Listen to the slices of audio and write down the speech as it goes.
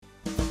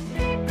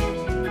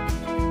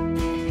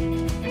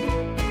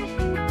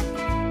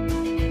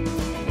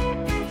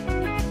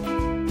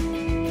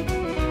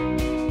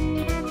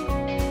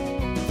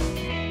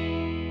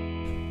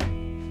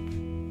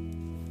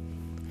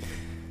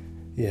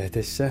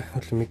tässä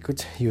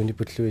ullumikut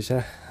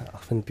juunipulluisa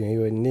arfan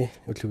pingajuanni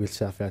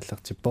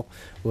Ullukillisaarfiallartippoq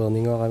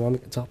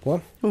uerningooramaamik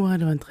tarpua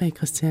Ualu Andre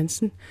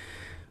Christiansen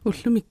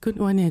ullumikut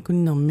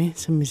uaniakunnermi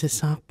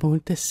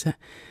sammisassaarpuut tassa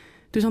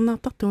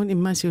tusarnaartartuun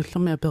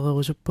immaasiullermi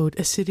apererusuppuut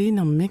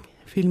assiliinermik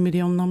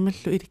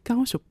filmiliornermallu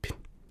ilikkarusuppi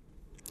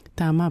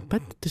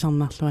taamaappat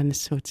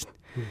tusarnaarluanassuutit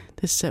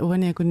tassa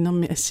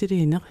uaniakunnermi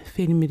assiliiner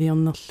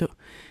filmiliornerlu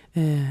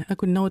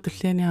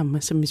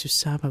akunnerutullianiaamma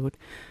sammisussaavagut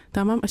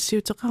taamaam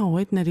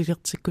assiuteqaruit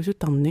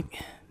nalilirtikkusutarnik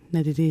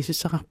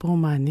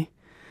naliliisussaqarpurumaani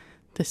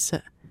tassa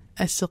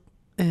asseq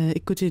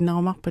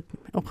ikkutiinnarumarpat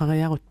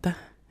oqariarutta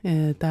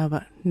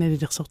taava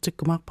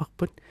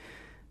nalilirsortikkumaarparput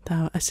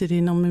taava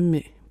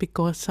assiliinermimmi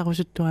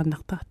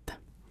pikkorissarusuttuaannartaatta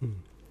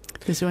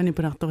tasuani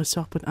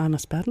pulartorissuarput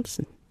Anders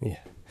Bertelsen ja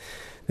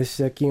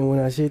tässä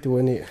kiinunasiit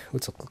uani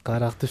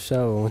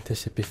uteqqaalaartussaavu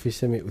tassa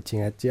piffissami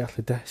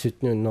utingaatiarluta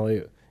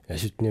sutnuunnerju ja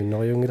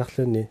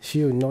sutnuunnerjungilarlunni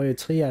siunnerju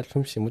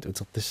 93 simut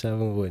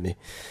utertassaavuguuni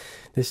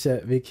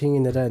tässä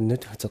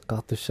vikinginalaannut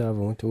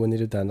uteqqaartussaavugut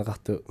uanilu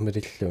taaneqartu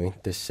malillugi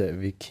tässä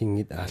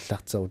vikingit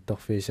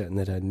aallarteruttorfiisa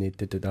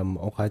nalaanniittut aamma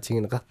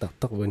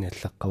oqaatigineqartartoq uani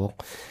allaqqavoq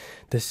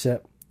tässä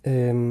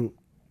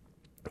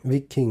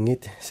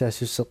vikingit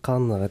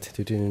saassusseqqaarnerat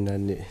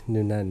tulinunaanni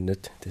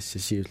nunaannut tässä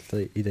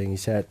siulleri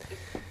ilangisaat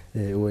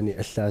uani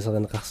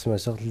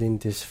allaaserneqarsimaserlin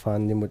tis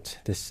faannimut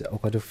tässä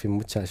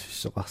oqaluffimmut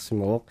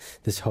saassusseqarsimaroq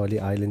tässä Holy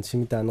Island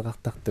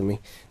simitaaneqartartumi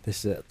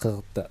tässä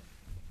qerta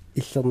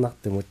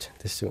иллернартумут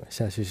тассу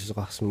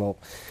саасусусеқарсимаоқ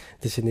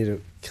тассанилу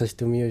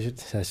кристумиусут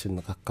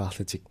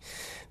саасуннеқаққаарлутик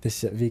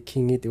тасса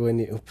викингит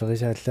уани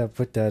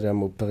упперисааллааппут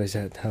таалаама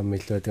упперисаат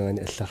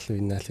хааммиллуатугани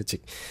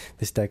алларлуиннааллутик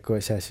тасс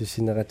тааккуа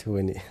саасуссинерат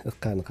уани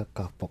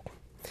эққаанеқаққарпоқ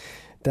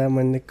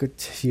тааманнаккут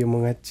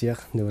сиумунгатсиақ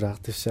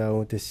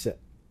нулаартуссаагу тасса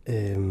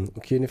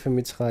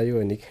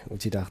укиунифамитеқааюаник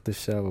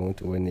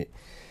утилаартуссаагугут уани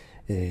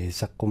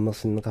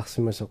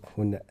саққуммерсиннеқарсимасоқ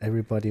уна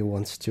everybody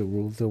wants to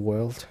rule the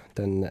world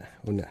танна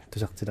уна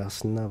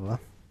тусартилаарсинаавара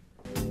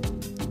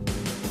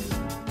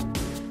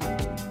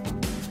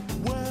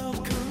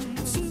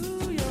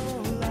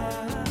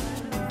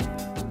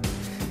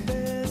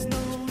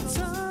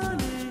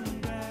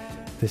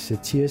Tässä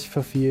Tears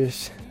for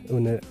Fears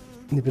una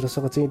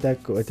nipillersoqatingi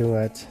taakku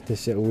atungaat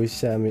tässä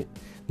uissaami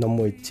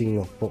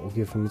normuittingorpo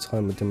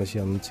ukiufamiteraama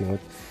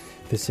tamasiarnitingut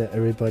tässä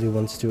everybody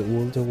wants to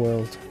rule the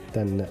world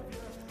tanna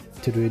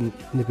tuluin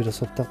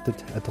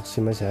nipillersortartut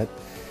atorsimasaat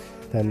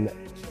tanna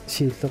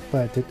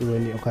siillerpaatut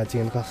uani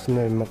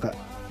oqaatigineqarsinuimmaqa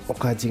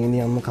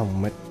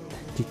oqaatiginiarneqarmat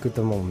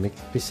kikkutamormik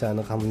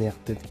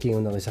pissaaneqarniartut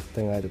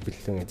kiunerisartangaalu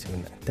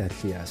pillungatiguna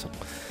taalliaasoq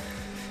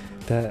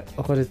ta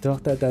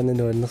oqalittuarta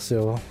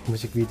taananuannersuugu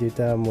musikvideo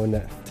taamuna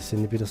tässä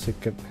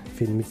nipillersukkap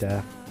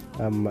filmitaa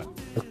aamma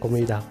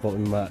eqqumiilaarpo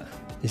imma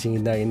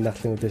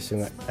isinginaagиннарлугу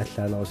тассунга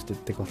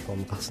аллааnerusut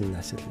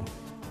такорлуорнеқарсинаассаллу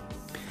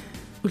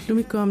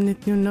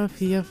Ullumikkuamnit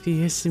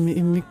 1984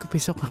 immikku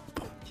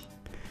pisoqarpu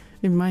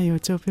imma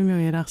YouTube-mi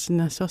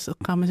uilаарsinaassors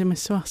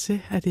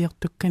eqqaamasimassuarsi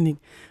aliortukkanik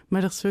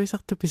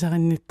malersuisartu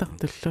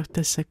pisarinnittартуллу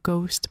tassa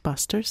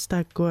Ghostbusters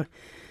taakkua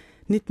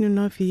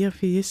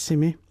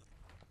 1984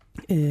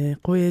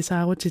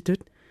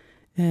 quyasaarutitut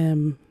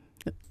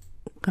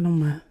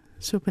qanorma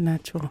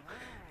Supernatural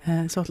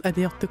sort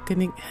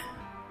aliortukkanik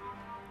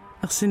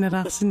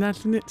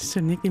ersinalaarsinnaalluni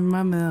sunnik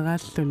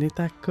immaamederaalluni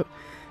taakku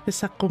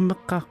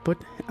saqqummeqqaarput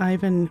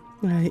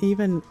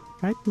Ivan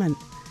Reitman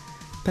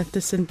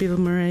tattassan Bill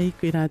Murray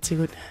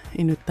ilaatigut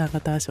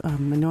inuttaaqataasu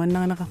aamma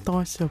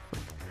nuannaqanaqartoruissuupput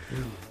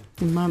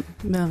imma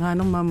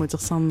meeraanermaamu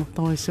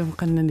utersarnertoruissuum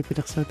qannani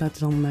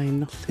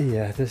pilersuutaatisornaaginnerlu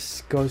ja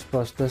tässä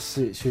Ghostbusters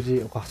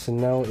suli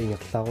oqarsinnaagu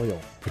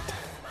ingerlaarujorput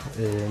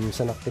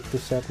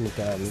sanarpittussaat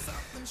mitaani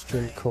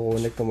Jun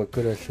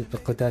corona-kummakkulallut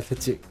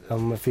peqqutaalluti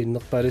amma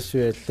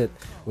fiinnerpaalussuiallat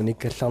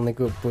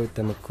unikkallarnikuuppuut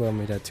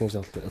tamakkuami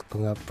ilaatiнгусерлу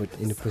eqqungaapput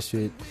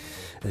inupassuit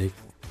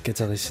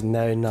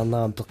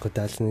katerissinnaayunnaarnaram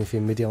peqqutaalluni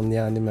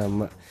fimmiliorniaanima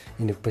amma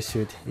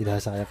inupassuit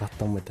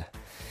ilaasariaqartarmata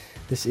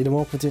tas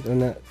ilumorputit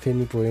una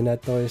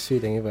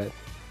filmipuinaattoriussuit angiva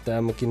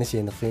taama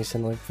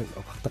kinasiinerfigissaneripput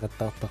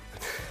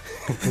oqartaqattaartarput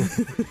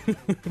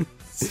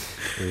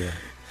ja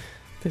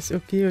tas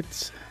ukiut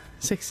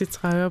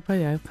 36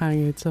 pajaa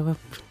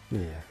qaangiutererput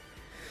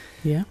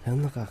ja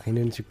annaqa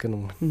hinunsukkanu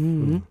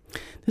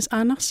tas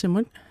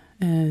aanarsimut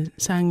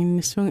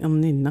saanginnissuung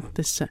erninnar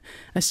tassa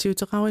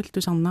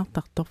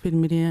assiuteqaruiltusarnaartartor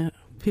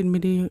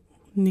filmili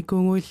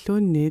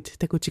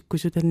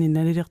takutikkusutanni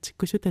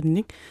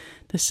nalilirtikkusutannik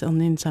tassa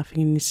ernin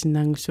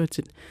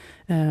saafinginnissinnaangussuutit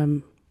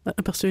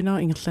apersuinera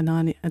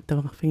ingerlanerani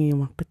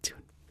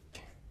attavaqarfingiumarpatsuut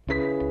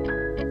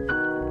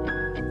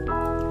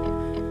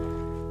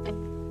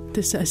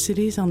tassa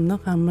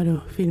assiliisarneq aammalu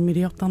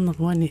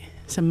filmiliortarneruani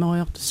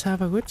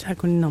саммариортуссаавагут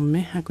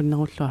акуннэрми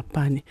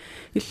акуннеруллуарпаани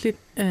илlit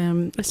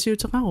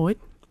ассиутераруит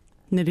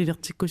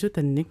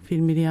налилертиккусутанник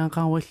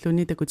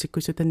филмилиаақаруаллуни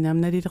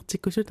такутиккусутаннаам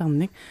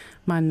налилертиккусутарник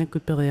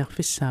мааннаккут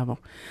периарфиссаавоқ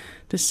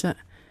тасса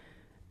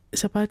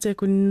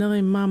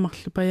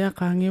сапаатиакуннериммаамарлу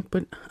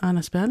паяақаангиуппут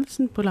Anders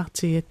Bertelsen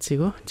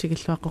пулартигатсигу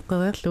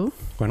тикиллуаққоққериарлугу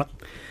куна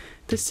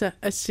Tässä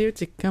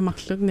assiutikka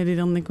marluk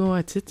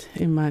nalilernikuatit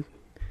imaat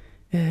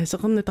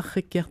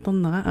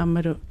seqernitarrikkiartornera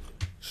aammalu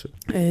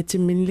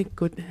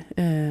timminlikkut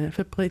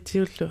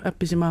fabriitiullu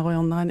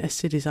appisimaarujornerani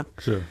assilisaq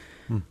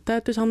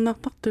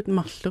taatusarnaartartut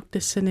marluk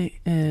tassani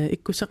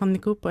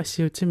ikkuseqarnikuuppa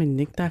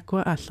assiutiminnik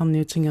taakkua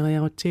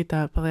aallarniutingeriarutsi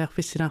taa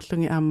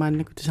periarfissilaarlungi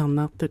aammaannaku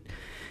tusarnaartut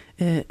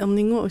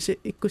erningu usi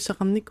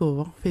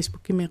ikkuseqarnikuuvo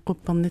facebookimi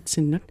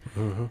quppernitsinnut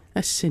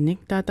assinik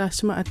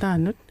taataassuma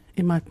ataanut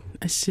imaat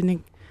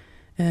assinik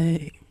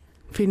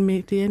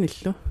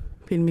filmidianillu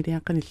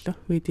filmidiaqanillu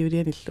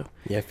videodianillu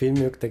ja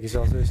filmiuk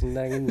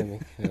takisoorsuusinnaanginnami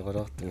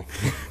eqolortumi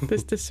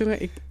tassunga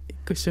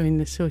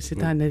ikkussuinnassuussi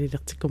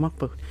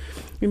taanalilertikkumarput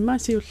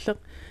immaasiulleq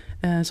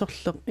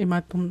sorleq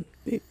imaattorn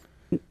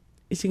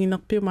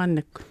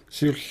isiginerpiumaannakku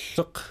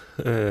siulleq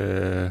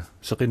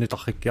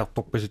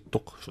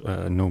seqinitarrikkiartorpasittoq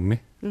nuummi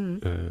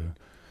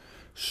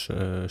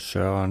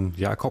Søren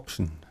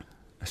Jacobsen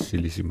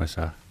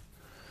assilisимаса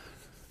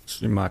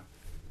imaat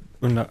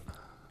una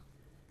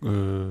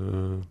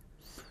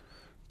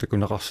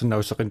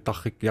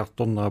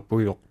takunaqarsinauseqintarrikkiartornera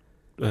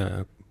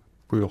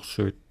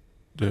pujorsuit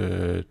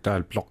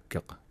taal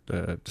blokkeq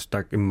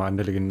tastak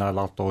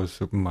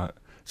immaannaliginnaalaartorussuk imma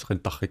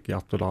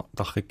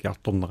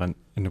seqintarrikkiartorneran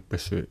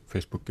inuppassu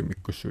facebookim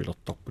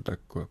ikkussuilertorpu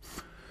takkua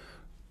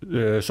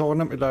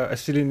soornam ila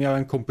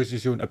assiliniaran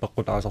komposition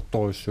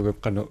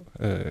apeqqutaasartorussugup qanu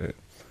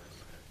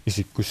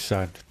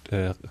isikkussaat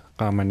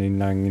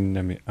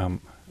qaamaniinnaanginnami aam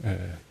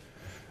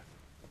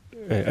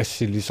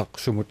assilisaq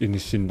sumut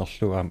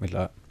inissinnerluaam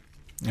ila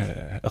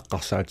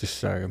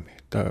eqqarsaatissаагами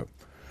таа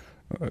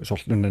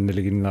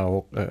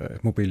сорлуннанналигиннааруоқ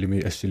мобилими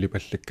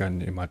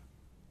ассилипаллаккаанни имаат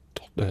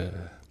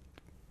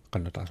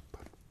qannutaaspa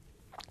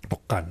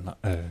тоққаанна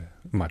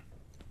имаат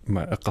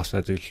има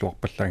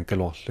эққарсаатиллуарпаллаан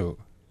калуарлу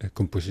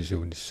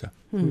композисионисса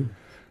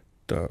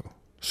таа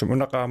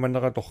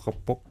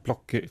сумунақааманнераторраппоқ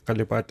блокки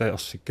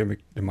қалипаатаерсиккамик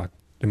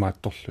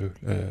имаатторлу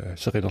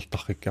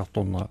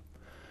сеқилертарриккиарторнера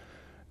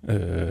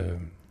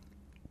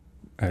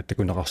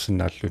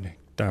такунеқарсинааллуни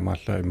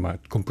таамаалла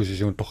имаат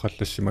композисион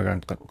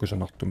торраллассимагаан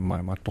кусанартуммаа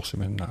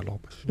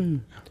имаатторсиманнаалорпас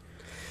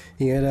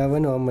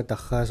игалаавану амма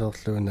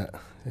тарраасоорлуна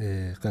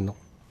қано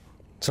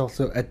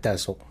соорлу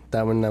аттаасоо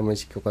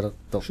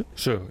тааманнаамасиккоқалертор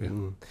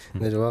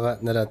налуара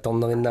нала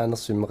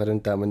торнериннаанерсуимма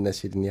қалун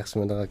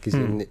тааманнассилиниарсималера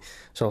кисинни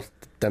соорл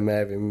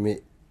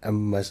тамаавимми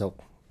аммасоо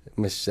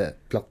масса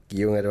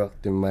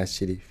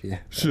блоккиунгалуартуммаассилиффиа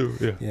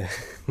я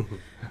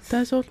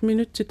таасоорл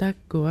минутси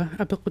тааккуа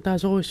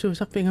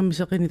апеққутаасоруссуусарпи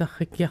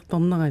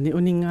ингаммисеқиниtarrikkiartornerani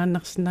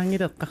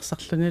унингааннарсинаангила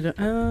эққарсарлунилу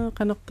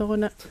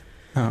канорторуна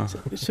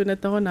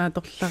сунаторуна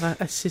аторлара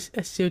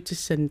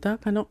ассиутиссан таа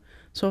кано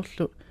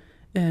соорлу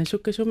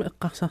суккасуми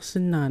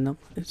эққарсарсинаанер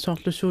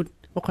соорлусуут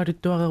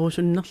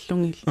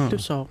оқалуттуарерусуннерлунги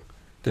тусоо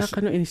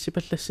таақану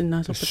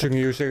иниссипаллассиннаасорпа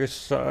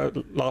сунгиусагасса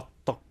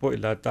лаартарпу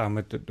ила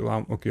таамат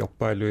туаам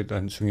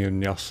укиорпаалуилаан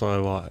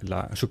сунгиунниарсериваа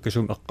ила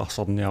суккасуми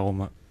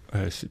эққарсарниарума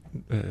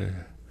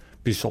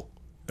писоқ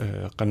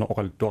qanu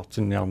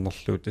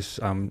oqaluttuartinniarnerlu tass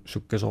aam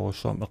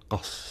sukkasорussuam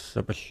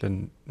eqqarsapallan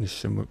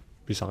nissamu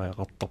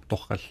pisariaqartarp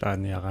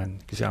torqallaaniaraan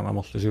kisiam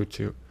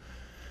amerlusuutigu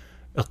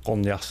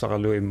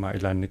eqqorniarsaralu imma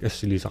ilaannik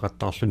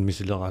assilisaqattaarlun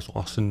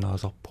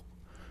misileraasuqarsinnaasarpoq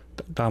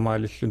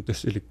taamaalillun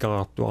tass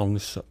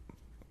ilikkaraartuarnissa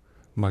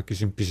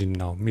maakisim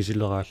pisinnaum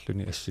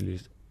misileraalluni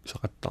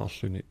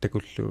assilisaqattaarluni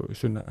takullu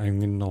suna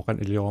ajunginnerqan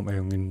ilioram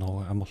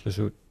ajunginnerwa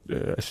amerlusuut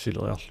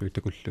assileriarlui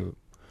takullu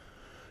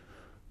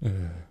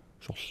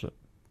sorla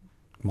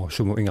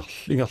sumu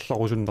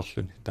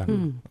ingerlarusunnerluni taam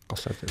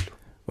eqqarsaataallu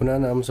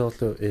unaana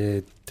amsoorlu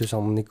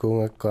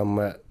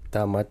tusarnikuungakkuamma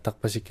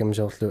taamaattarpasikkami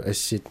soorlu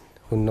assit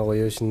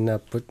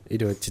hunneruyuusinnaapпут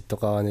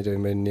илуатситтоqaranилу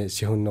имаанни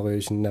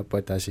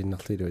сихуннерuyuusinnaapпа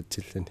таасииннерли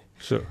илуатсиллани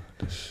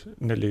тас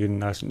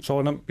налигиннаас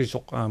соонам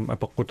писоqaam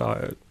апеққутаа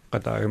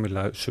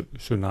qataagimila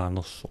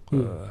sunaanерсоq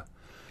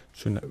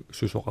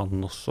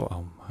сусоqarnerсо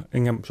аама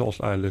ингам соорл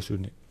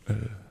ааласуни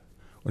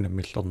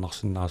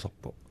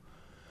унаммиллернарсинаасарпо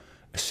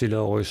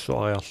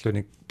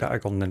ассилеруиссуариарлуник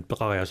таакорнан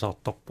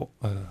пеқариасаартарпо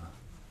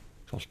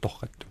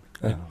соорторратту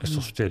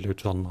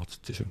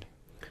ассерсутиалуутуарнаартитсуни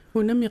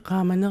унами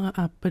qaamанера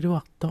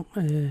ааппалуарто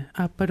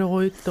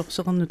ааппалоруйуттор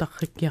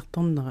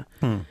сеқарнутарриккиарторнера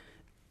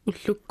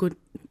уллуккут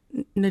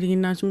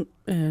налигиннаасум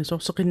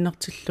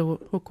соорсеқиннартиллугу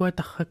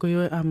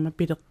укуатарракуйуи аама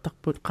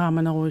пилертарпут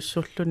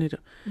qaamaneruissuullunилу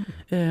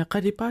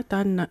қалипаа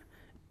таанна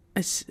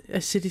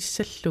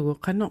ассилиссаллугу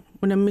қано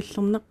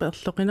унаммиллернерпа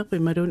ерлоқинерпи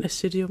малуун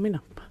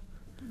ассилиуминарпа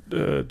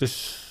тас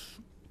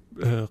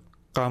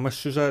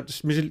qaamassусаат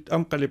мисил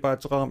ам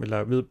қалипаатеқарам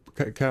ила вид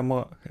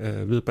камера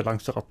вид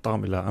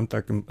балансеқартарам ила ам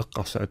тааким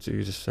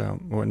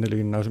эққарсаатигисаам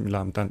уанналигиннаасум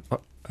илаам таан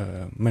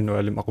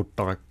мануалим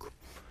aquttarакку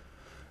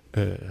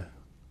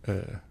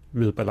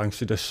вид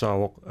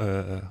баланситассаавоқ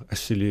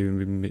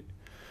ассилиумимми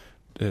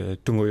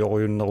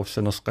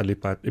тунгуйоруйуннеруссанерс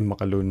қалипаат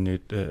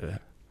иммақалуунниит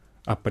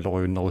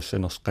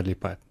аппалоруйуннеруссанерс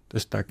қалипаат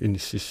тастаак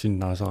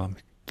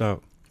иниссиссиннаасарамик таа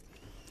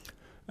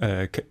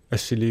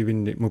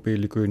ассиливинни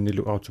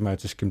мобиликуиннилу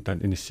автоматиским таан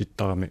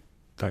инисситтарами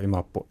таа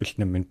имааппо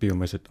илнаммин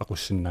биумасат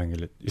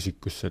ақуссиннаангилат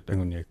исиккуссат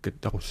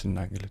агуниаккат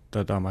ақуссиннаангилат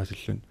таа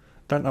таамаасиллун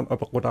tan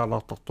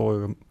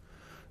apaqulaalaartartoriugam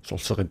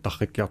sorserin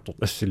tarrikkiartut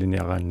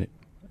assiliniaraanni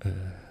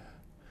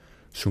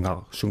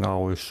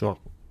sungaruissuaq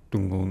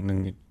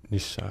tunguunnangi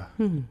nissaa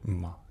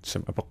imma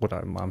sam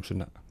apaqulaammaam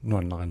suna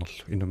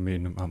nuannarinerlu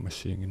inummiinum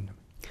aamassiinginna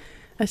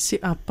assi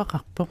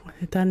aappaqarpoq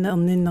taanna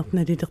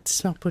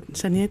erninnernaalilertissaarput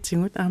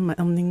saniatingut aamma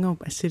erninguup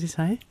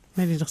assilisai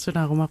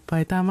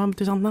nalilersulaarumarpai taamaam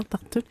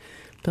tusarnaartartut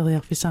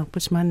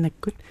periarfisaarpus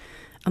maannakkut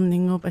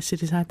erninguup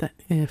assilisaata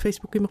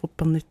Facebook-imi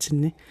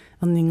quppernitsinni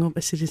erninguup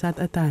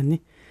assilisaata ataani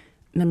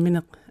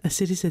nammineq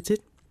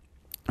assilisatit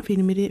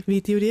filmili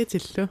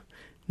videoliatillu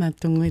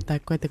naattungui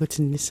taakkua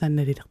takutinnissaан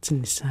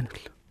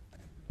nalilertinnissaanullu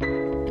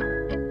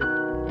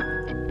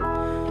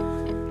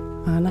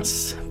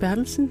Anders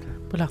Bertelsen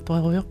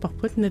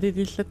Polartoriorparput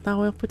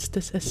nalilillattaaruiarput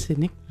tas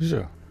assinik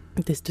ja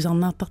tas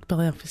tusarnaartart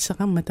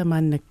periarfissaqarma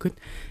tamaannakkut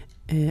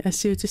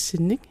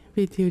assiutissinnik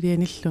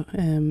videolianillu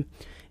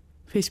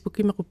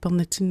Facebook-imi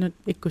quppernitsinut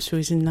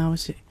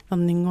ikkussuisinnaavasi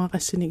erninguaq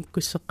assinik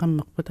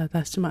ikkusseqqammerput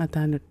taassuma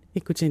ataanut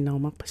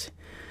ikkutiinnarumarpas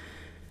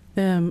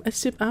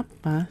assip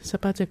aappa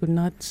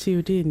sapatakunnaat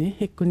siuliini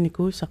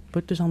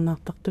ikkunnikuusarput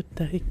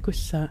tusarnaartartutta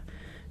ikkussaa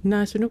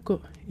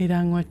naasunuku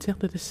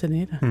ilaanguatsiartu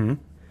tassaniila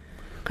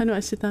qanu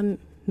assitaan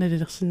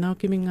nalilersinnaau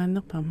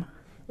kimingaannerpaama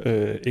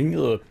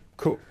Ingrid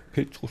K.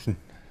 Petrusen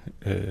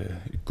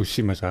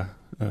ikkussimasa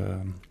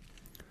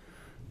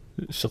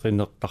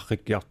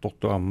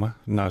serinneqtarrikkiartortuamma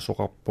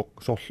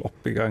naasoqarpoq sorl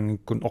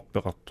orpigaangikkun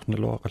orpeqartor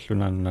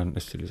naluaqallunaannaan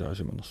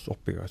assilisaasimanersu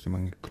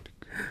orpigaasimangikkutik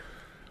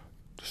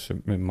tassa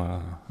mimma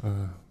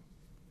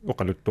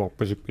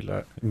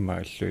oqaluttuarpasippila imma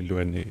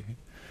alluilluani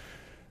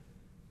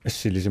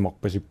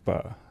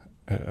assilisimarpasippaa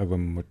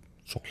avammut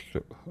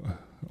sorlu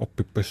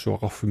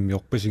orpippassuaqarfimmi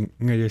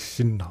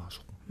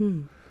orpasingajassinnaaso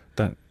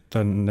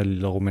tan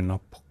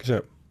nalleruminarpoq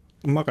kisa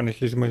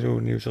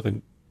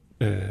umaqanillisimasuuniuserin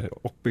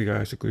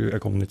orpigaasikuju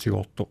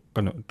akornitigoortoq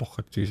qanu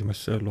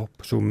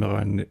torratsiisimassaaluarpa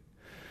suummeraanni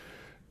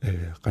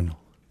qanu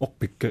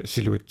orpikka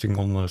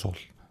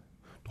siluitsinngornerisorl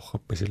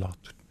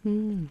torrappasilaartut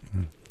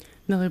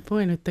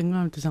neripuinut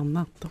tanguam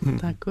tusarnaartor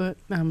taakku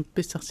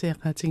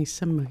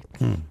pissarsiaqaatingissammagit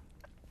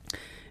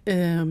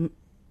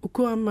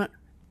ukuamma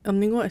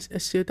erningu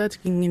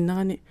assiutaatik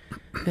inginnerani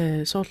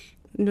sorl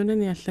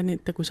nunani allani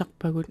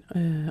takusarpagut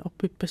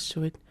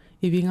orpippassuit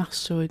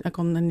ivingarsuit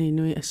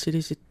akornaniinui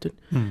assilisittut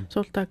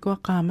soortaakkuа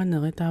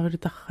qaamaneri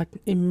taavalutarrat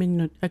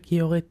imminnut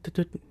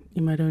akioriittutut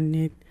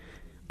imaluunniit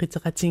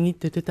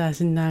qiteqatingittut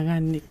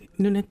taasinnaagaanni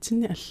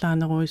nunatsinni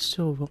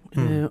allaaneruissuuvoq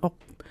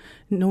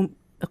num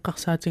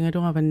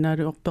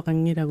eqqarsaatingaluravannaalu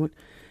orpeqangilagut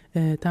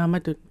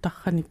taamatut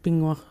tarranik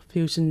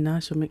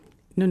pinguarfiusinnaasumik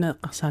nuna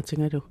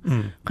eqqarsaatingalu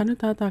qanu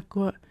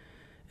taataakkuа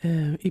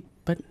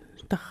ippat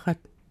tarrat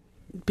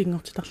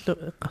pingortitarlu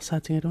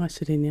eqqarsaatingaluga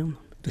assiliniarna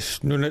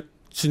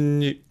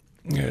nunatsinni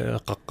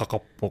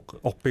qaqqaqarpoq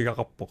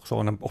orpigaqarpoq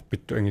soornam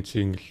orpittu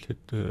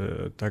angitiingillut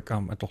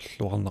taakaam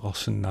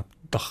atorluarneqarsinnaap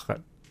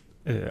tarrat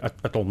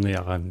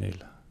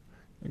atorniaraanniila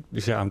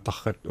isaam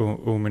tarrat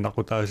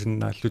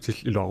uuminaqutaasinnaallutil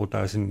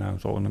iluarutaasinnaam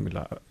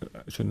soornamila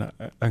suna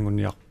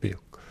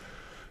anguniarpiuk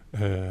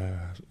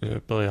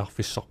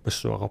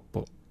periarfissarpassuaqarpo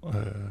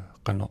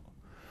qano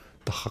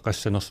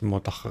tarraqassanersimmo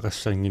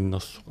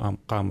tarraqassaanginnersu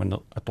qaamane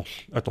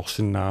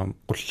atorsinnaam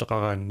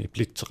qulleqaraanni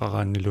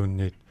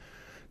plitseqaraanniluunniit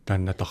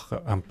taanna tarra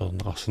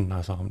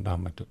aamperneqarsinnaasaram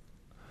taamatu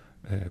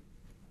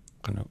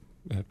qanu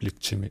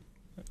plitsimik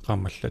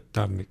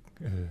qaamallattaamik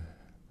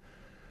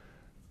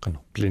qanu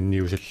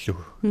plinniusallu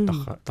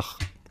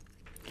tarra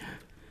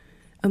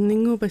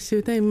erningu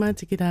passiuta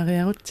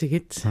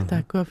immaatikilaariarutsigit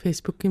taakkua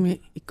Facebook-imi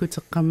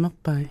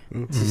ikkuteqqammerpai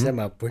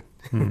sisamaappuit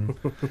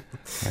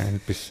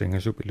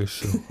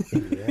pissingasupilусsu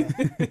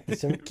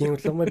sam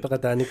kiungullerma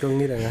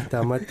peqataanikunngilanga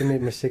taamaattami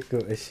massakku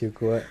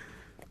assiukua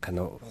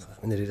qano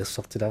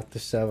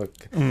nalilersortilaartussaavak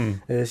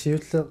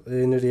siuller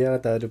nuliara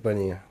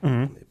taalupaniga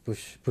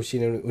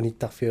pussinu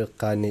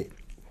unittarfiueqqaani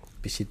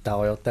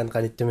pisittaariortaan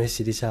qanittumi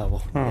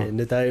silisaavo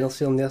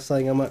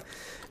nutaayinersiorniarsaingama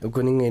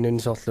ukuninga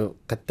inunisorlu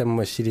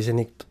qattamma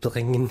silisanik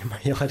peqinginnama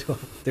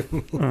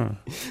yaqaluartum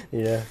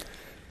ja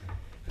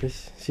pis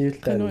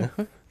siullaanna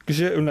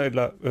kisia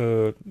unaila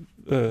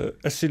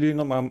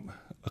assiliinermaam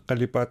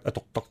qalipaat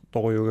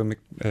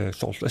atortartoriugamik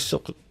sorl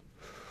asseq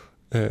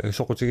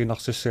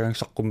soqutiginarsassagaang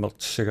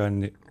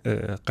saqqummertissagaanni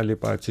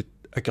qalipaatit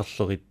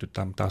akerlerittu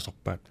taam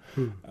taasarpaat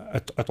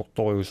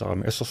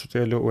atortoriusarami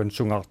assersutialu uan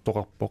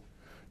sungaartoqarpoq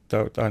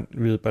taan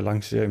hvide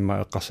balanceer imma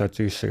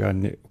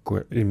eqqarsaatigisagaanni ukku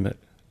imme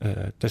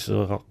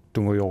taseeqaq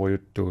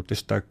tungujorujuttu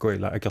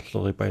tastaakkuila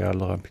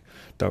akerleripajaalerami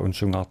taa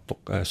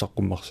unsungaartoq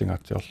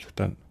saqqummersingaatiorlu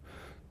taan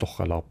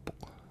torralaarpoq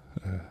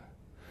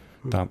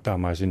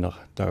taamaasiner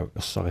taa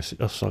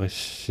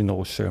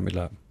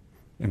ersarissinerussagamila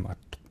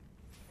imaatto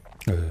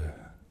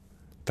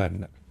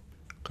taanna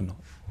qano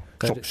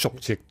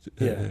subject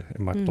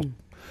imaatto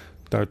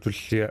taa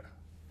tullia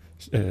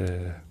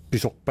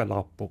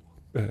pisorpalaarpoq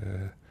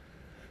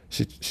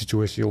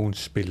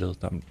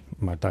situationsbillede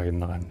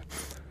mataginneran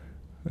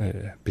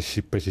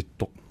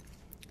pissippasittoq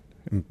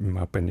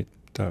immaapani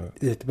taa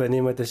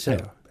panima tassa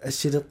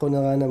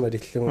ассилеққунераанама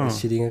лиллугу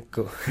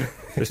ассилингакку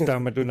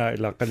стааматуна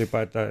ила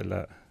қалипаата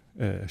ила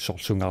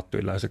сорсунгаарту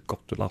ила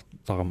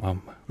асаккортулаартарама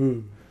аама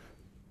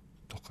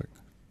тоқик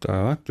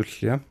таа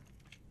туллиа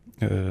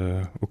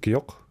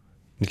укиоқ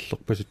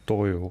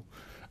ниллерпаситториугу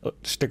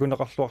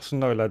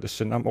стакунеқарлуарсинаа ила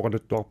тассан аама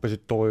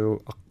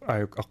оқалуттуарпаситториугу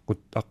ааюк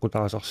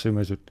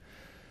аққутаасарсимасут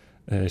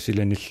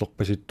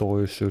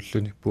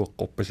силаниллерпаситториуссууллуни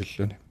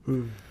пуэққорпасиллуни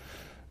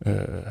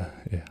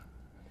я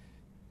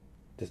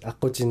тэс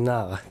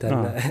аққутиннаара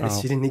таана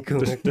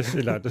ассилиниккунга тэс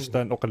ила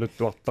тастаан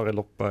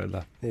оқалуттуартарилерпаа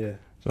ила я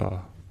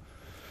за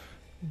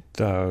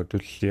таа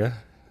туллиа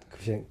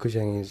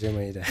кушангин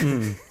семаида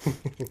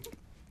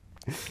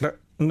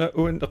на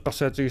уин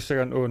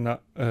эққарсаатигиссаган ууна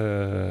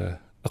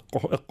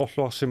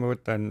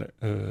эққорлуарсимават таан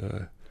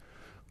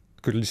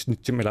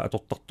куллиснитсимала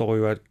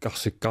атортарторюаат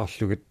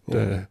карсиккаарлугит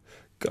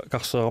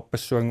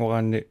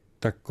карсеэрпассуангораанни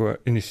таккуа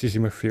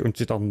иниссисимаффи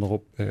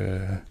унтитарнеруп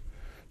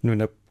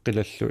нунап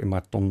qilаллу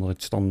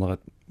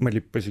имаатторнеритсторнерат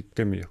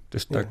малиппасиккамиу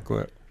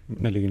тастааккуа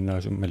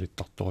налигиннаасум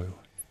малиттарторюа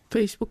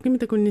Facebook-ими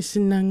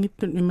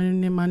такунниссиннаангиттут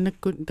иманунни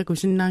мааннаккут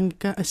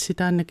такусиннаангика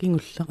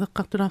асситаанакингулла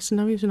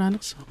эққартулаарсинави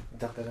сунаанерсо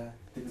тақала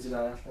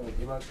тиксилаарлу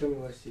имаакками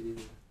уассили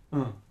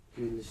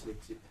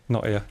кюнниснитси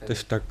ноя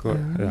тастааккуа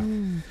я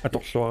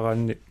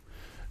аторлуараанни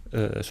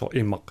со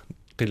имақ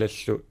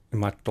qilаллу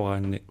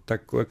имааттораанни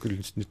таккуа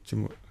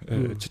куллиснитсиму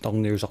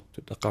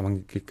титарниусарту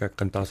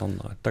эққамангиккааққан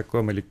таасарнера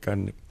таккуа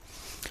маликкаанни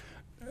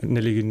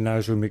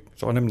налигиннаасумик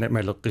соонам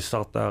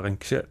малеққиссаартаарин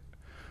кися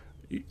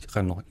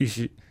qanor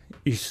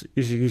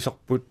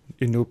isisarput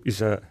inuup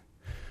isa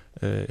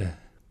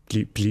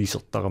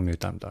pliisertaramiu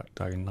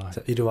taaginnara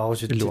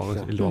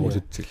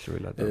iluarusutsillu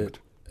ila taamut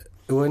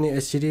уани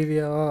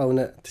ассиливиараа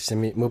уна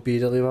тассами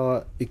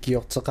мобилерivara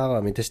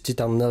икиортеқарами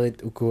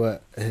таститарнерит укуа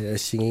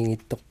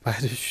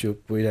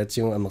ассигингитторпаалуссууппу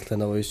илаатигу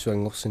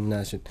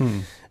амерланеруйуссуангорсинаасут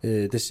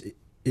тас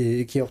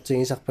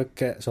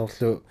икиортигисарпакка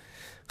соорлу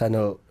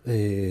qano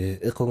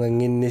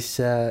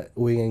equngangиннissaa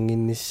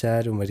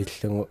uingangиннissaалу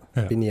малиллугу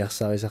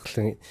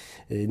пиниарсаарисарлуги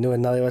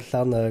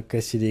нуаннариваллаарнеракка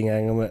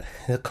ассилингаангама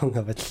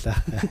эқунгаваллаа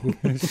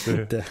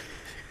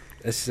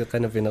ассе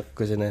qano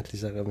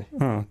пинеққусанааллисарами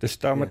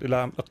тастаамат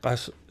илаам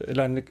эққаас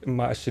илаанник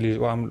имма ассили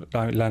уаам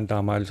илаан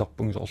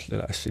таамаалисарпуги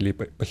соорлила ассили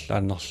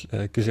паллааннерл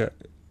киса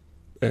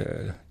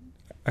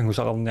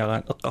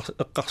ангусақарниараан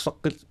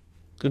эққарсаққил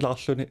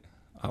қилаарлуни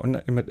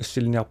уна имат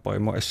ассилниарпаа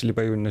има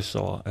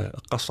ассилипаюннассоо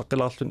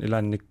эққарсаққилаарлун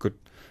илаанниккут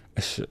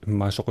асса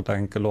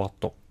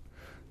иммаасоқутаангкалуартоқ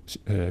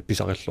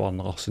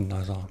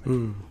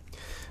писариллуарнеқарсинаасаарами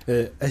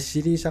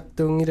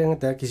ассилисартуунгиланга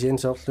таакисиан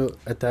соорлу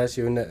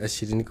атаасиуна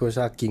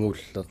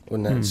ассилиникусааккингуллеқ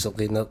уна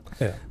сеқинеқ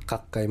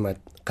қаққаймат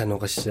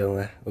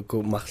қануқассуунга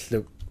уку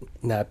марлук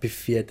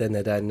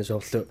наапиффиатана таанна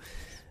соорлу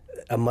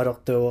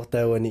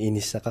аммалортуувортауани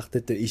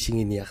иниссақартату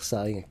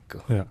исигиниарсаарингакку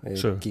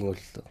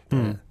кингуллеқ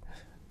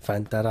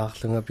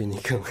фантараарлунга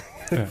пиникум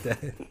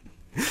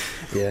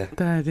я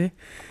таали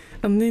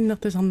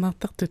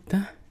амниннертасарнаартартутта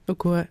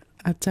укуа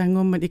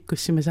атсаангууммат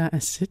иккуссимасаа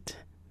ассит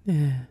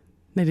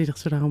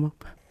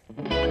налилерсулаарумарпа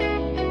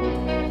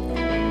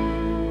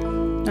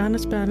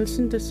Anders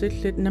Bertelsen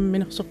тассиллит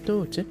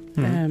намминерсортуути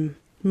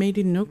Made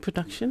in Nuuk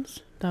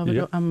Productions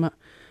таавалу амма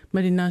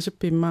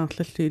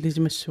малинаасуппиммаарлалли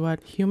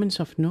илисимассуаат Humans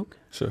of Nuuk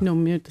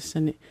номмиу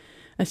тассани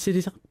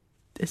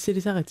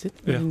ассилисаритит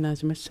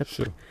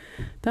малинаасимассаппа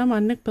таама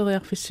аннак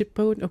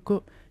периарфиссиппагут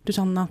уку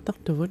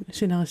тусарнаартартувут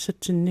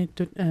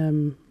синериссатсиннииттут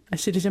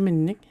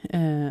ассилисаминник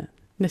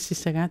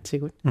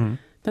нассиссагаатсигут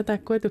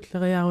татааккуа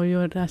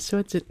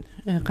туллериаруйуалаассуатит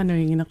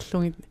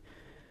кануингинерлугит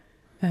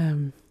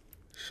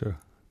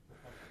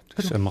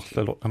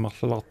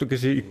амарлаларту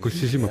киси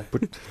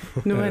иккуссисимаппут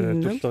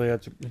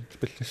туллериаатип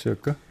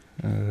паллассуакка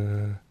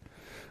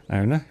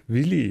аана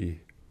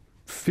вили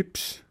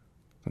фипс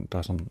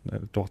таасан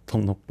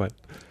туарторнерпаат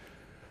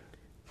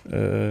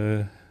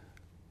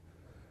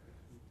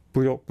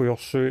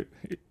пуйорсуи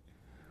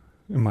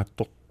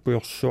имааттор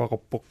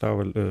пуйорсуақарпоқ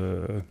таавал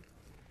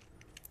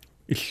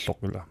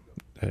иллоқула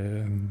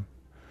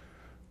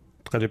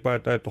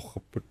qalipaataa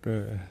torrapпут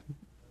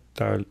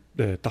таал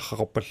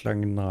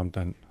таррақарпаллаангиннерам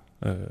таан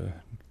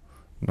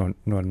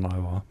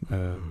нуаннаривара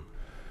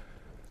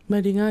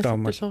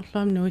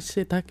малингаасорлаам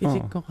нуисси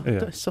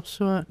таакисиккоқарту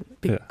ассерсуа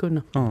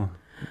пиккуна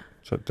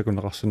så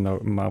такунеқарсинаа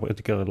иммаа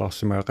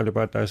этикерилаарсимаа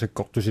qalipaataa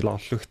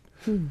саккортусилаарлугт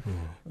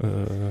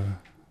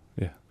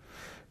я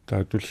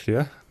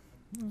таатуллиа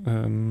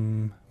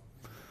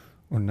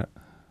уна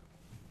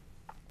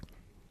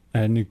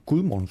ани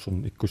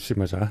гудмонсон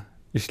иккуссимасаа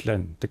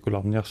Island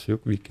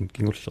takulaarniarsiuk weekend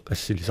kingulleq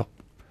assilisaq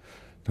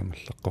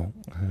tamalleqqu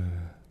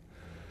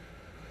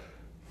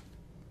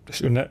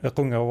tasuna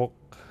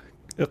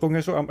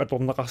equngasu am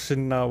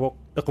atorneqarsinnaavoq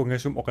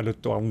equngasum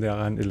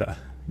oqaluttuarniaraan ila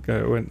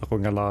kauan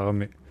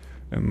equngalaarami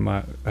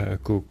imma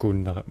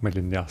kuukkuunnera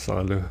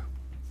malinniarsaralu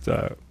ta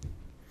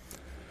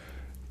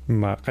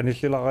imma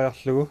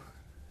qanillilariarlugu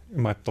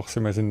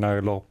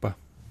imaattorsimasinnaagaloorpa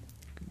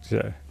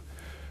sa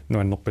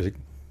nuannerpasik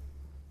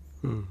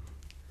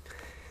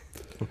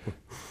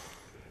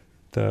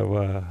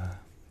Tämä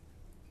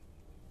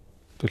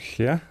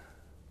tullia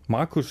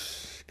Markus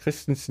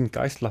Christensen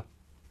Geisler.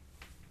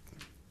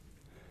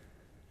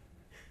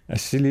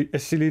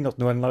 Assiliinert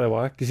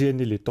nuannariwaa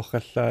kisianili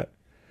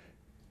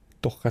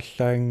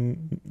torqallaang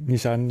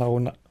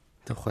nisaannaruna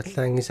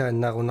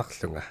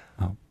torqallaangisaannarunarlunga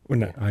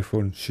una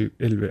iPhone 7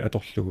 11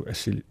 atorlugu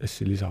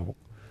assilisaarvoq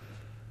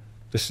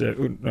tassa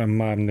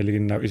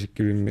maamnaliginnau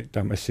isikkivimmi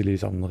taam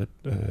assiliisarnerit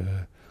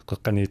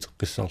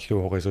qeqqaniiteqqissarlu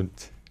horisont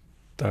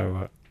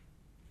taava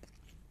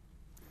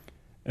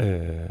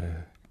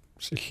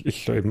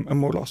illu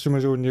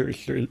ammuularsimasuunniu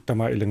illu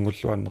tamaa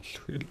ilangulluannerlu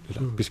ila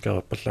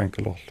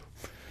piskeerappallaankalorlu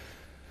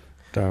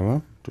taava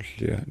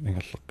tullia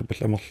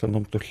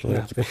ningalleqqipallamorlanerm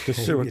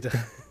tulleriatipallissavut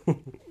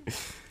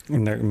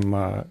unna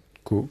imma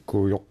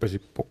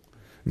kuujorpasippoq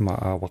imma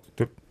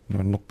aavaqtut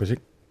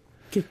nuannerpasik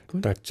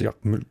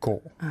taatsiaqmulkoo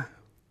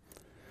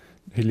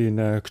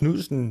Helena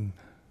Knudsen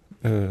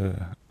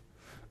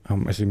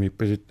am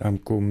asimippasit am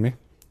kuummi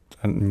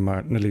imma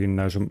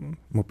naliginnaasum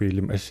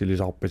mobiilim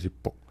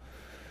assilisaarpasippoq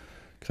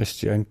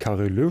Christian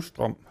Kari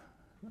Løvstrøm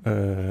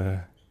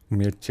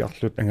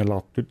miatsiarlut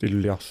angalaartut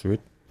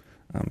illuliarsuit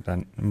tan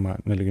imma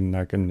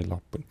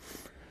naliginnaakannilarput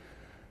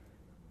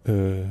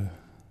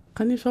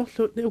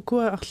qanisorlu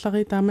ukua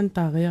arlari taaman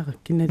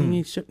taariarakki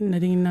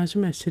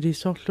naliginnaasumi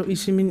assilisorlu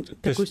isimin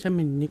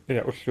takusaminnik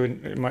ja ulluin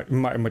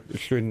imma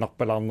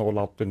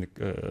ulluinnarpalaarnerulaartunik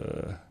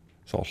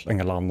soorl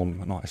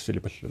angalaarnerma no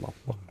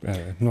assilipallularpa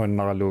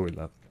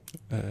nuannaraluila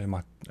ma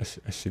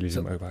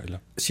assilisamaavaila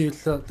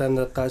siulla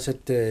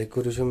taanneqqaasat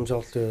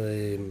kulusumsoorlu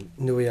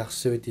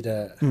nuiarsuit ila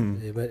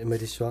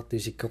malissuartu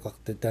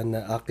isikkoqarta taanna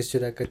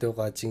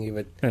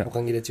aaqqissulaakatuoqaatingivat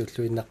oqangilati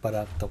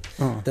ulluinnarpalaartoq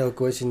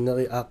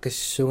taukuasinneri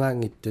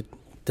aaqqissungaangittut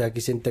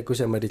taakisin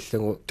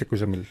takusamalillugu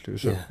takusamillu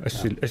so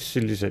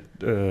assilisat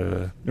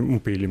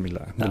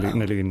mobiilimila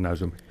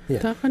naliginnaasumi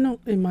taaqanu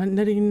imma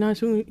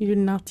naliginnaasumi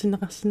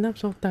yunnaartineqarsinnaap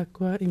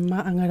soortaakkua imma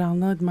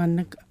angalaarnerit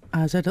maannak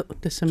aasale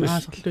tassama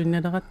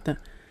aaserluinnaleratta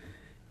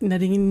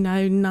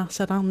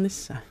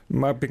naliginnaayunnaarsalarnissa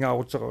ma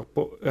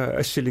pingaarutaqarpo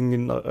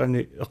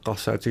assilinginnerani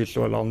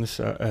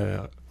eqqarsaatigillualaarnissa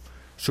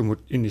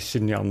sumut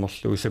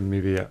inissinniarnerlu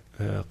sammivia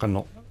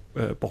qanno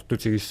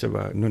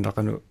portutigissava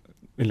nunaqanu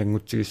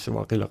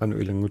ilangutsigissava qilaqanu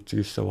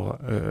ilangutsigissava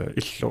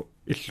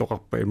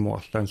illoqarpa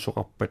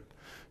immuarlaansoqarpat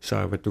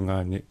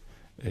saavatунгаани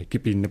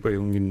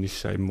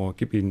кипииннапаюнгиннisса иммо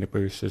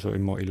кипииннапаюссасо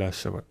иммо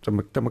илаассава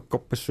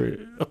тамаккорпассуи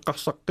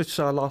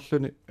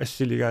эққарсаққиссаалаарлуни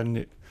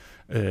ассилигаанни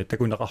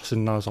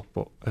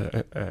такунеқарсиннаасарпо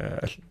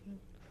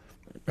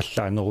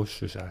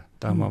аллаанеруссуса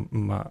таама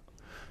имма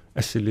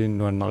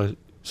ассилииннуаннари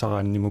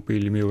сараанни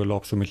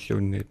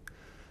мобилимиугалоорсумиллуунниит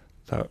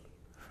та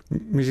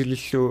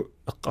мисилиллу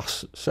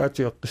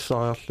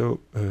эққарсаатиэққиссаариарлу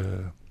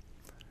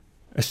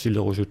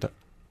ассилерусута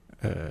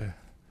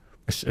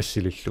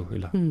ассилиллу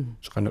ила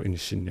сеқану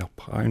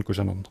иниссинниарпа аин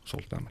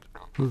кусанернерсорлаамат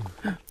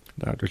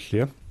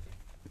таатуллиа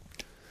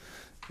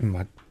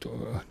иммат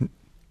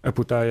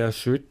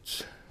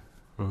апутаяассуит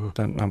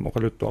тан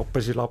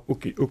амоқалуттуарпасилаарп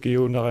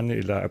укиуунерани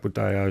ила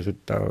апутаяасут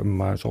таа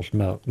иммаа сорл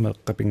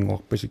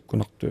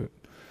меэққапингуарпасиккунарту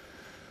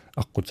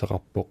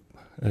аққутеқарпоқ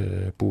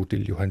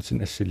Bodil Johansen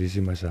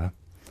ассилисимасаа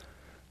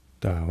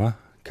таава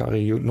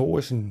Kari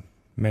Noresen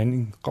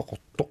Manning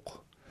qaqortoq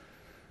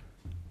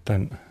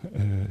tan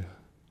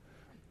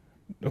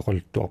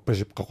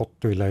roltuarpasip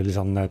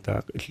qaqortuilailisarnaata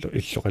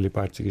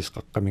illoqalipaatigis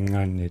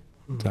qaqqamingaanniit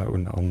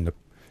taauna arnap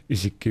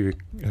isikkivik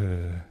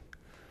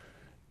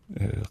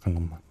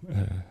qanerma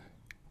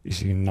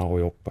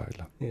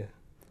isiginnaruyorpaila ja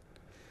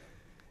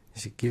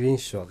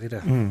isikkiviinsuaqila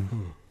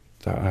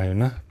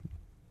taayana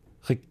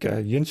Rikka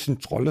Jensen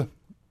Trolle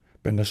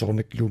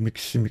Panasonic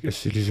Lumix-simik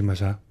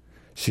assilisimasa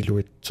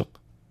siluetteq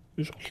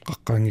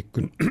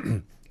qaqqaangikkun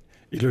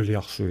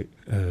iluliarsui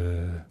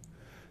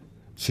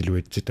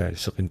siluettitaa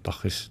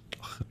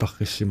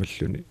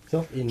seqintarrissimalluni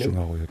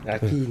sungaruut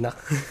akiina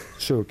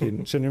sookin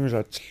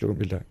sanimisaatsilluum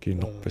ila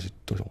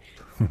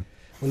kiinerpasittusorlu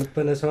un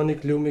Panasonic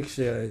Lumix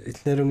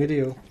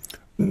ilnalungiliu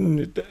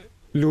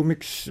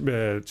Lumix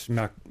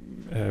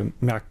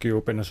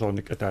mærkio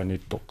Panasonic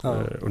ataaniittoq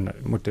una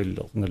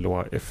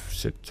modellernerlua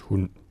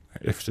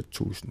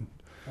FZ1000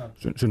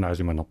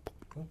 sunnaasimanerpoq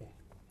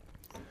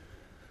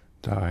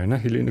taana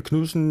Helena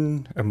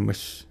Knudsen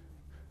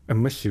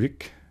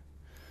ammassivik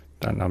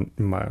taana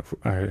imma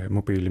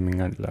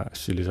mobiilimingaan la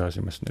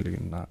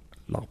assilisaasimasnaliginnaa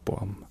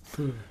larpuamma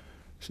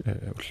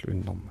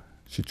ulluinnerma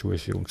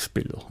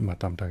situationsspillet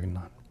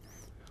matamtaginnaan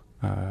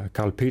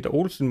Karl Peter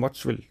Olsen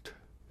Motsvelt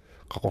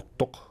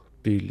qaqortoq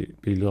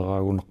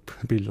bileraagunarpa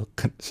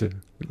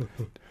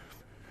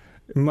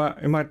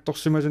imma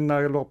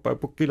torsimasinnaagaluarpa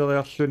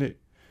pukkileriarluni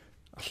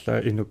alla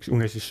inuk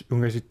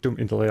ungasittum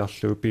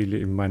interiarlu piili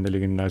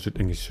immaanaliginnaasut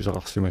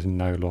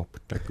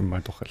angissuseqarsimasinnaagaluarpat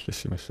taakkummaa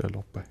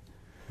torqallassimassaaluarpa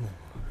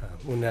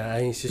una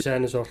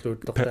ainsisaanasorluut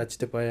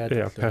tortaatitapayaat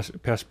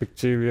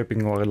perspektiivia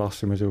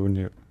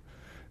pinguarilarsimasuuni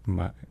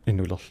imma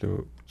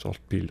inulerlu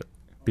sort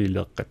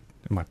biileqqat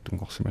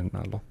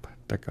imaattunqorsimannaallorpa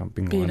takam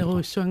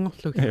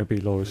piileruussuangorluk ja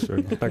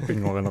piileruussuang tak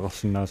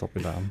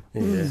pinguarineqarsinnaasarpilaama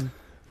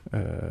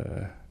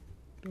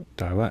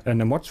taava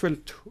Anna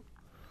Motsvelt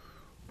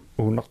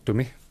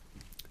uunartumi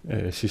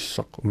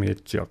sissaq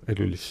umiatsiaq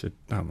alulissat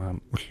naamaam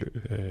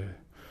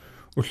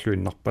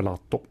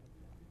ulluinnarpalaartoq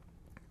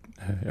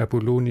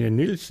Apollonia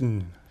Nielsen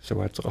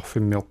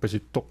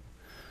savaatеқарфиммиорпаситtoq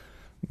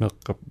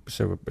meqqap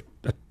savap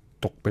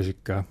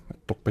attorpasikkaa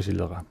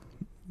attorpasilera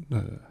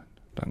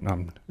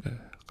naam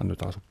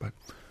qannutaasuppaat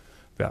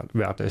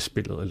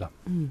hverdagsspillet eller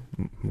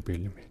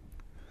mobilimi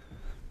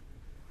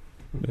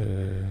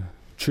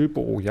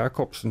Tybo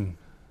Jacobsen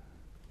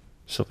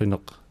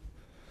serineq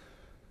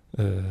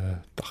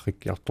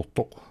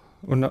tarrikkiartortoq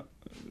una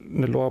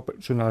nalua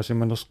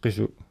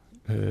sunaasimmanersqisu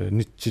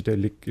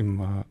nitsitalik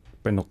imma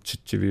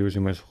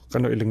panertitsiviusimas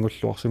qanu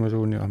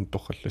ilangulluarsimasuuni am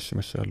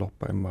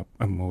torrallassimassaaloorpa imma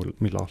ammuul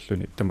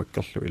milaarluni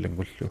tamakkerlu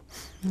ilangullu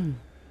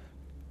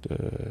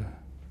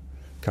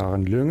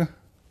Karen Lynge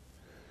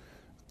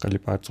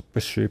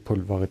qalipaaterpassui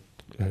pulvarit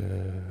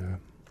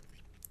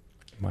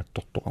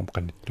maattortoqam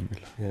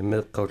qannittumila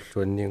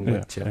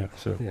meqqaulluanniungatia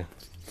ja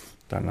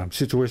tanam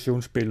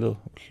situationsbillede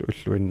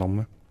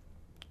ulluinnerma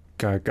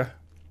kaaka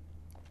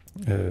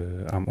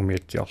am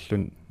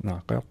umiatsiarlun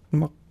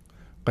naaqaartma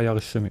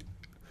qajarissami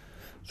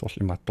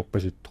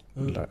sorlimaattorpasittoq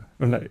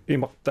una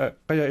imarta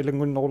qaja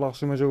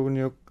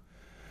ilangunnerulaarsimasuuniuk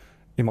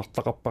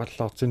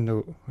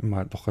imartaqarpaallaartinnugu imma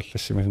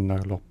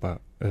torrallassimasinnaagaloorpa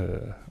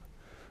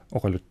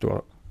oqaluttua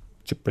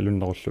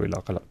tippalunnerullu ila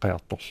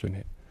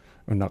qajartorluni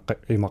una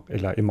imaq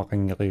ila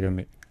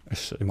imaqangerigami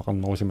assa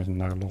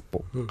imaqarnerusimasinnaagaloorpu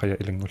qaja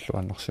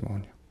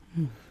ilangulluaannarsimauni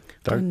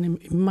Tannim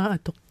imma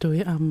atortui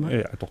aamma.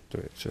 Ja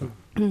atortui.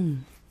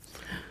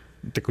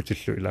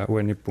 Tekutillu ila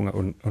uanippunga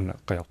una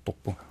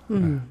qajartorpunga.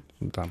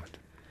 Taamat.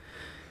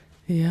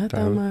 Ja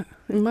taama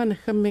imma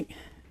nakkammik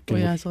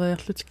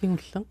uyaaseriarlut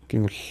kingulleq.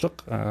 Kingulleq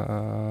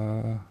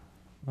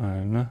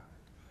aana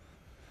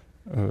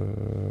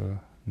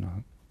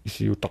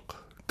isiutaq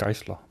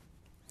Geisler.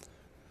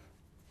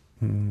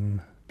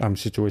 Am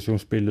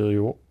situationsbillede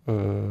jo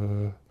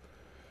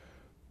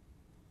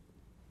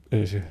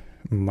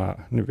ma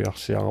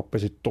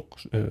nuviarsiarpasittoq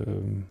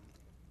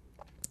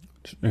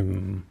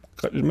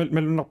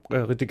mellunnar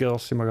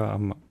ritigeersimaga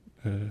amma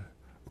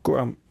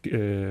kuam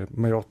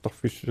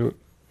majortarfissu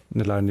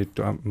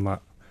nalaanittu amma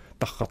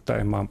tarrarta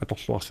immaam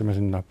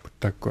atorluarsimasinnaappat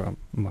taakkuam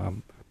maam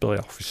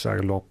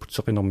periarfissaagalluarput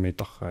seqinermi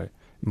tarrai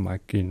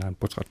immaakkiinaan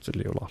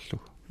putratsilliularlu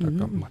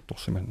taakkuam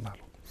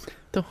maattorsimannaalo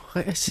torra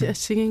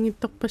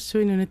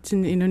assigingittorpassuin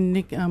unatsinni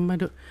inunnik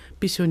aammalu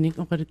pisunik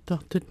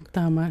oqaluttuartut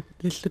taama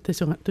lillu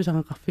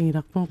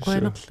tusaqaqarfingilarpun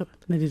qoyanerlu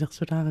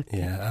nalilersulaarак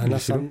ja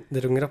anasam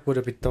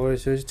nalungilarpula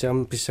pittoriusuusi taam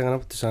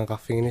pissanganarput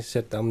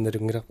tusaqaqarfinginissat taam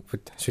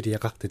nalungilarput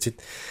suliaqartatit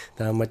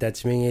taama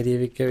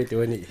taatsimingiliivikkavit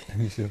uani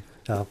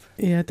taap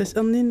ja tas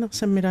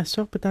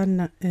erniinnersammilaassuarpu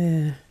taanna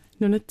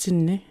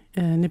nunatsinni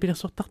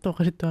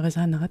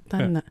nipilersortartoqaluttuarisaanarat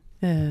taanna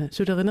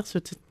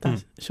sulerinersutit taa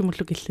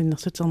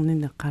sumullukillinnersut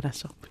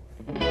erninneqqalaassarpu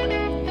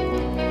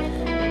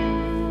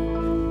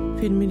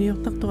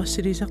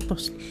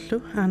filmiliortartorassiliisartorlu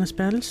Anders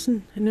Bertelsen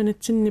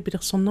nunatsinni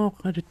pilersornooq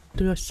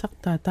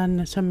aluttuassartaa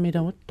taanna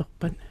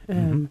sammilaruttorpan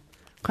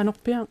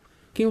qanorpia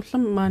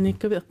kingullam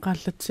maanikkavi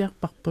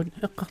eqqaallatsiarparpun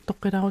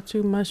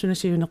eqqartoqqilaarutigumaa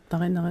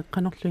sunasiunertarineri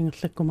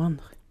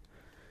qanorluingerlakkumaarneri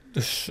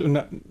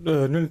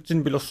nunatsin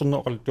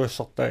pilersornooq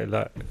aluttuassartaa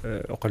ila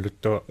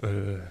oqaluttua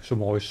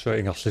sumoruissua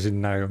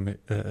ingerlasinnaagami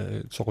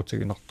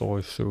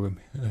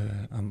soqutiginartoruissuugami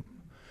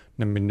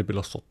намминни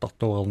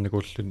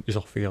пилерсортартуарнигууллун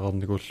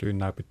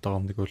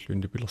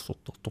исерфигерарнигууллуиннаапиттарарнигууллуинни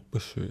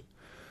пилерсортарторпассуи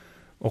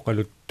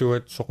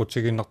оқалуттуат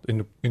соқутигиннарт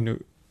ину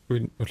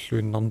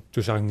уллуиннарнут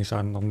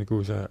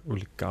тусаангисааннарникуусаа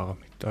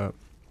уликкаарами таа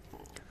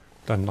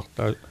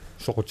тааннартаа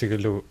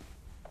соқутигилу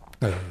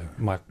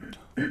маат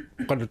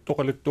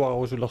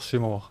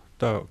оқалуттуарусулерсимава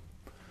таа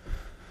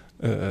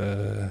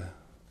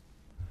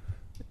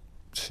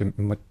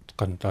симмат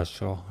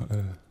qantaassua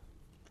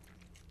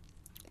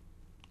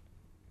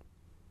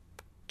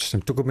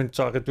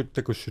dokumentaaritut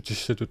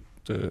takussutissatut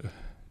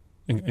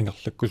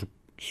ingerlakkusup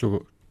lugu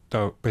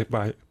taa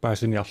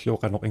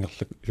paasiniarluuqanoq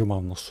ingerlak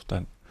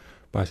jumaarnersutaan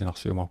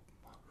paasinarsiumar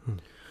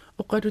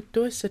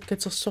oqaluttuassat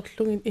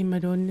katersorlugin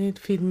imaluunniit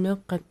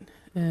filmeeqqat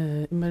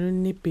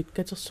imaluunnippit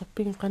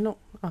katersorpigin qano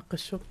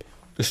aaqqassuup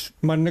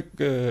mannak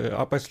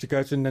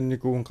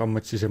arbejdslikaatinnannikuun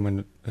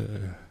qammatsisamanut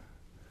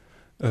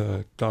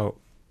taa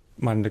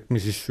mannak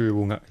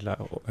misissuivunga ila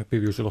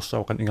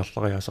piviusulersauqan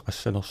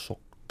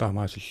ingerlariaasaqassanersoq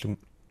taamaasillun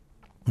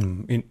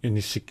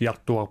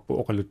innissikkiartuarpu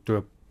oqaluttua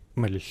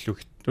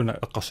malillugit tuna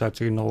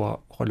eqqarsaatiginnerua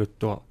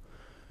oqaluttua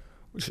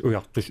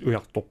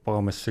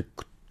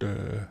ujartorparamassakut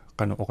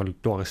qanu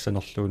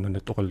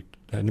oqaluttuarissanerluununat oqalut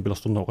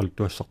nipilersorna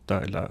oqaluttuassartaa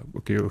ila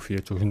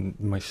ukiufiatuhin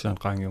maissaan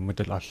qaangiumma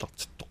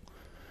talaallartittoq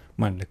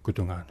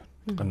maannakkutungaanut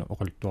qanu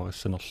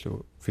oqaluttuarissanerlu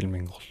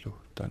filmingorlu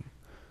taan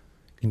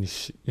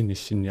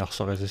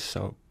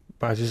innissinniarsarisassa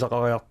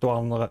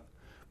paasisaqariartuarnera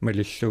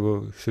malillugu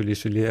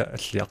sulisulia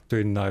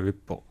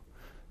alliartuinnaavippo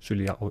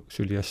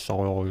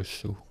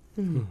suliassorioriussuu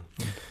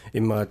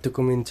imma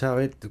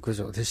dokumentaarit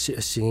kuso tassi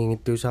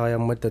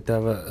assingingittuusaariarmatta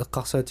taava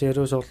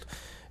eqqarsaatigaluusorlu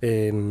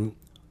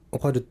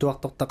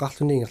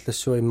oqaluttuartortaqarluni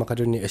ingerlassua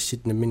immaqaluni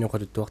assit nammin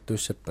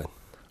oqaluttuartuussappan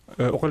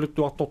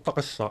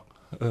oqaluttuartortaqassa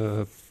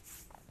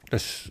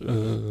tas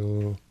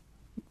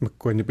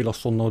makkuani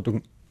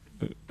pilersornerutun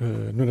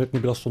nunat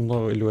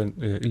nipilersorneru iluan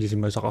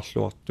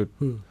ilisimaisaqarluartut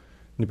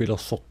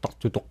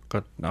nipilersortartu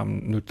toqqat naam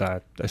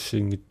nutaat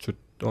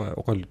assiingitsut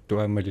oqalluttu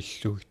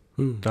aamalillugit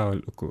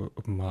taawal uku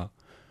umma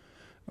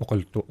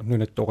oqalluttu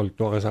nunat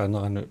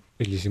oqalluttuarisaanерanu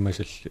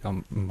ilisimasalli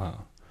amma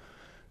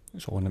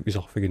soornam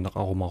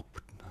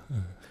isarfiginneqarumaarput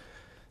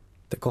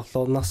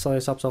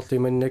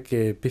Takorlornarsariusarsorlimannak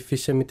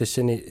piffissami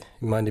tassani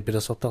imaani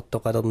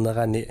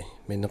pilersortartoqalernerani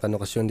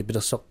minneqanoqassuunni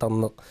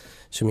pilersortarneq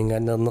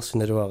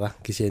sumingaanneernersunaluara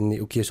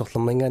kisianni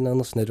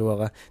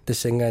ukiusorlermangaanneernersunaluara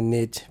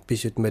tassangaanniit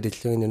pisut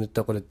malillugin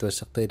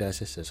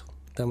toqolattuassartilaasassasaq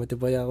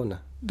taamatipayaaruna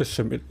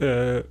tassami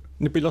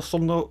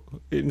nipilersorneru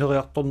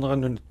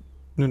ineriartorneranun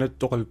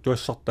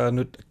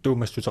nunattoqaluttuassartaanut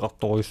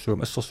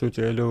tuumassuteqartoruissuum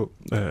assarsuutigaluu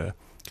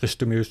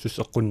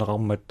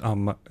kristumiussusseqqunneqarmat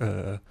aama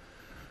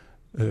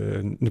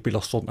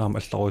nipilersort aama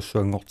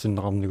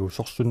allaruissuanngortinneqarnigu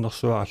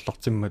sorsunnersua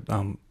allartimmat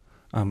aam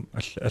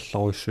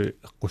allaruissui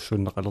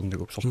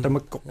eqqussuunneqalernigu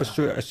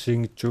sortamakkorpassui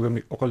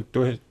assiingitsuugami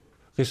oqaluttua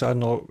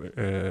risaaneru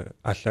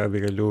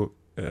ааллаавигалуу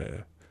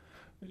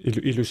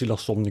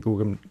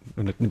илусилерсорникуугам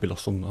нунат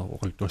нипилерсорнеру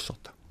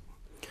оqaluttuassarta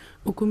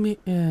ukumi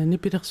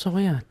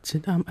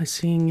nipilersoriaatsit aam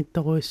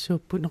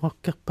assiingittoruissuupпут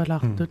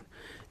eqorkerpalaartut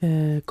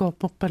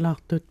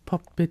koorporpalaartut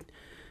porpit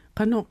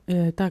qanu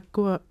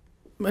taakkua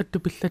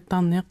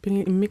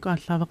attupillattarniarpingi immik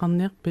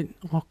aallaavaqarniarpit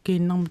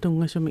oqorkiinnarmu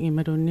tungasumi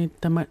imaluunni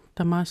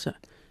tamaasa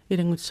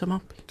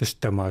ilangutsamarpi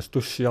tastamaas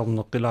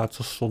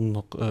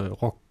tussiarneqilaatersorneq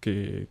rokki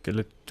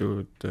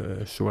kalattuut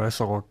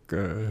suaserok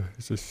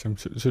sissam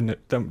sunne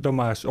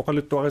tamaas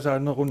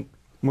oqaluttuarisaanerun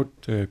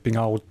mut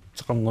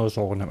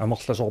pingaarutteqarnerusoornam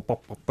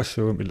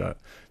amerlasoorparparpassuum ila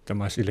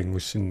tamaas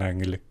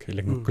ilangussinnaangilak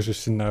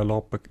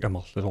ilangukkusussinnaaloorpak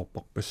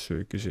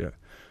amerlasoorparpassui kisia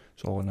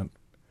soornam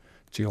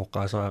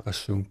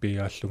tioqqaasaaqassuum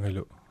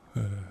piaallungalu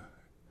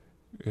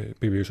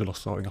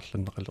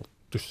piviusulersaringerlanneqaler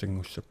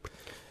tussangussappat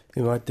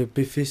имаатта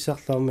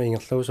пиффиссарлаарма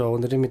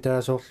ингерлуусоорналими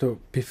таасоорлу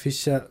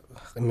пиффисса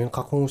имин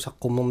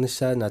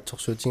қақунгусаққуммернissaана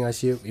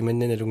атсорсуутингаасиук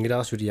иманнана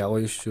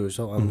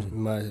лунгилаарсулиаруйуссуусо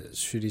има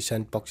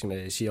сулисан боксима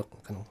сиоқ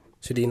кану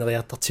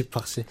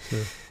сулиинериартартиппарси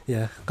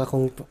я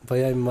қақунг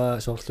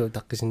паяимма соорлу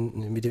таққисин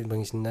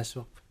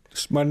милимагисиннаассуарп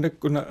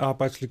маннаккуна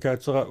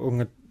аапаатликаатера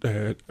унгат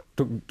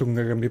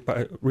тунгагами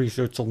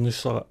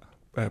researcherнissara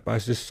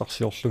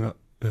паасиссарсиорлунга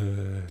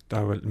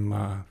таавал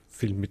имма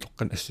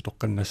filmitoqqan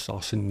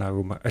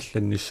assitoqqannassarsinnaaguма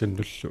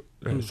алланниссаннуллу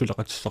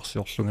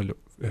сулеқатиссарсиорлунгалу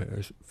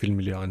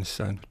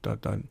филмилиаринissaanu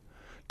таатаан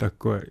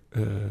таккуа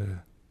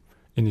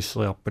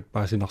инisseriarpat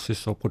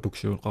paasiнаrsissoo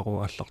produksiun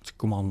qarua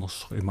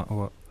аллартиккумаарнерсо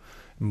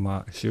има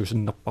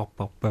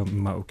сиусиннерпарпарпа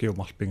има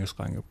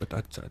укиумарлпингасqaanguppa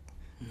таатсаат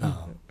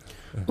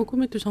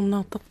ukumi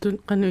tusarnaartartun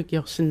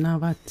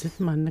qanuikiorsinnaavaatsit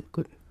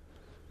maannakкут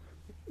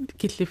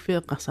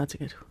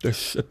киллиффиэққарсаатигалу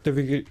тас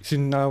аттавиги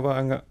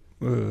синнааваанга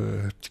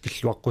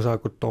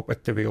tikilluaqqusaakuttoorup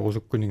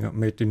attavigorusukkuninga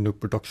Made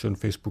Production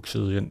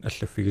Facebook-sidien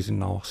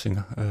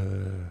allaffigisinnaarsinga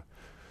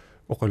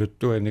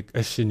oqaluttuanik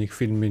assinik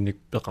filminik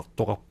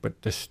peqartorarpat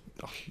tas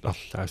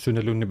arlaa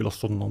sunalunni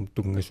pilersornermu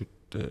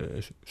tungasut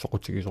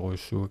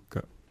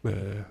soqutigisoruissuukka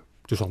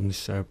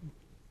tusarnissaa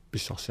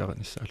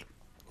pissarsiaranissaalu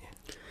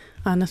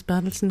Anders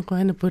Bertelsen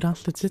qoina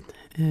pularlutit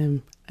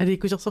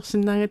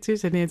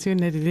alikusersorsinnaangatius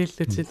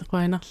aniatigunalilillutit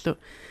qoinarlu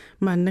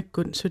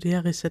maannakkun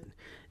suliarisat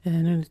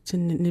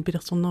nunitsinni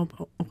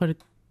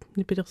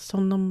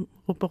nipilersornermu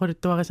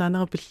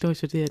oqaluttuarisaanera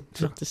pilluusuliat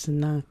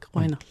sertissinnaangakka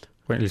qoinarlu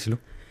qoinilisilu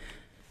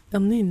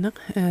erniinneq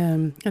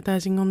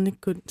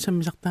ataasingornikkut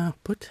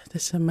sammisartaarput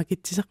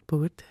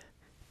tassammakitsisarpugut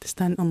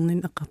tastaan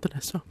ernin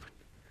eqqartulassuarput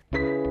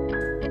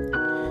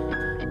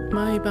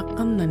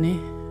maaipaqqarnani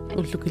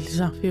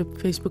Ullukillisaarfik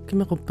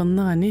Facebook-kimi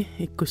quppernerani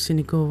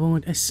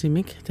ikkussinikuuvungut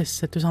assimik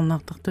tassa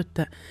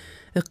tusarnaartartutta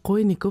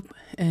eqquinikup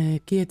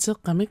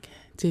kiateeqqamik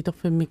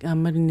tiitorfimmik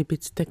aammalunni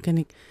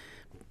pittakkanik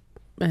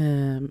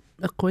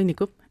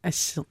eqquinikup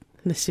asseq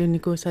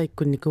nassiunnikuusa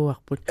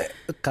ikkunnikuuarput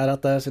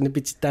qalartaasani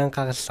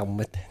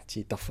pititaanqarallarmat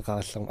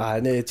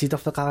tiitorfeqarallarma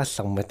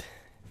tiitorfeqarallarmat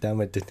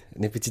taamatut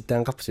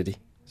nipititaanqarpsuli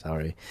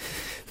sorry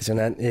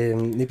sunaan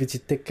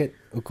nipitittakkat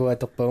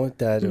ukuatorpamu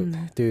taalu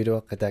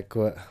tuiluaqqa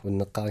taakkua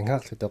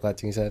unneqqaringaarlu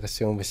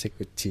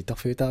toqaatigisaaqassugummassakku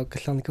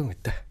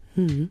tiitorfiutaarukkallарникунгатта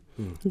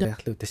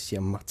таарлу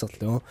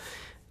тассиаммартерлугу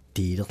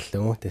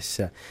tiilerlugu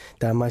tassa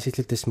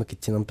taamaasillu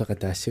tasmakitsinерпеqa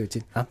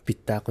taassууtit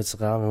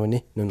питтаақутеқарамуни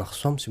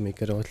нунарсуам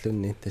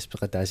сумикалурлунни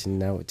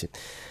таспеқатаасиннаавутит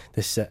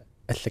тасса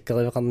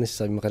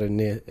аллаккеривеқарнisса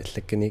иммақалунни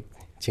аллакканик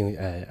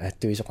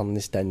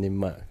аттуисоқарнис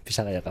тааннимма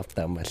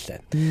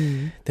писариақартаамааллаат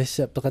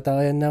тасса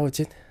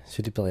пеқатарианнаавутит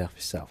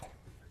сулипериарфиссаава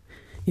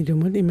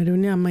илумут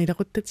ималуни амма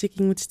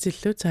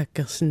илақуттатикингутитиллу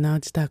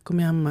тааккерсиннаавути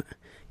тааккуми амма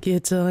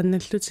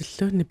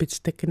киатеранналлутиллу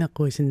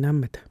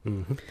нипитстаккинеққуисиннааммата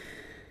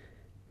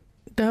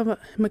таава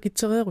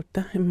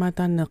макитсериерутта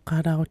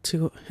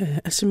иммаатааннеққалаарутсигу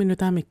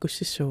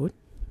ассиминутаамиккуссиссуугут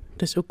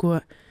тас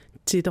укуа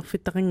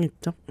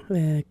тииторфиттақингитсоқ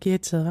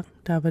киатерақ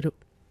таавалу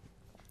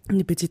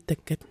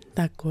нипититтаккат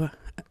тааккуа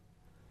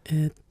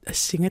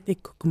ассингат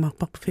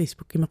иккуккумаарпарпу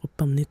Facebook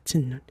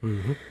имеқуппернитсиннут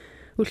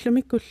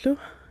уллумиккуллу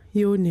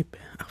юунип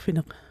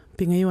арфинеқ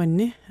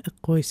pingajuanni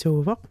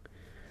eqquisuuvaq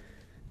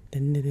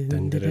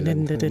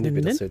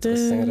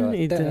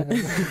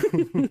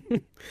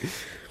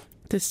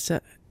tassa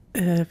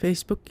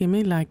Facebook-imi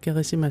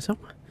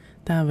laakkerissimasoq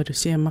taavalu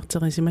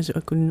siammarterissimasu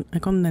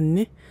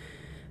akornanni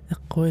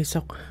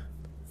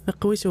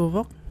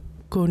eqquisuuvaq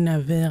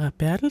kuunaaveera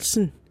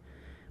Bertelsen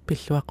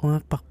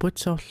pilluaqungarparput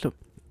soorlu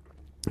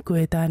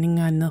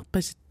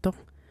kuetaaningaanneerpasittoq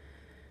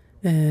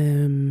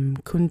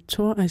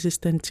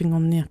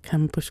kontorassistentingorniar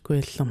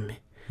campuskuillermi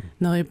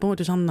neripu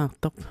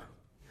tusarnaartoq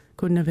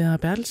kuunaaveera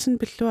Bertelsen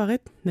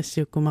pilluarit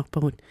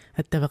nassiukkumarparut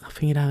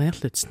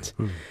attavaqarfingilaariarlutit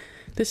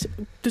tas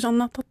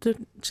tusarnaartortu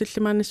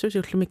sillimaannassuusi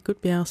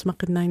ullumikkut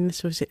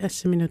piaersmaqinnaannassuusi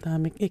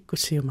assaminutaamik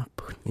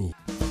ikkussiumarput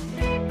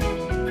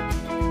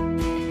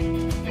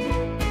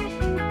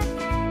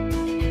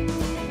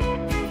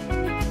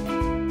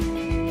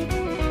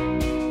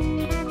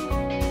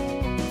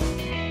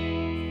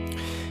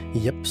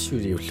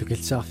Japsuli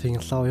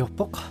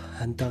ullukillisaarfingerlaariorpoq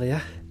antaria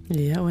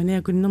ja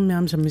uania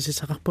kunnermiam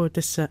sammisisaqarpuu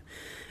tassa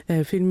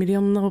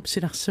filmiliornerup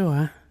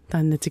silarsua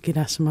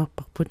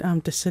taannatikilaassumaarparput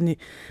tassani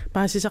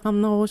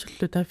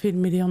paasisaqarneruusullu taa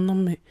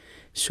filmiliornermi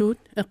suut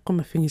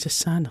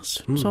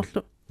eqqumaffingisassaanersut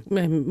soorlu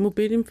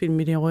mobiilin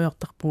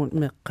filmilioriortarpugut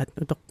meeqqat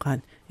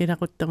utoqqaan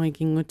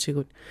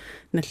ilaquttarikinngutigut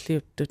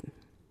nalliuttut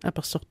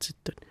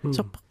apersortittut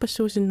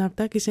sorparpassuusinnaap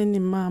taa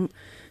kisanimmaam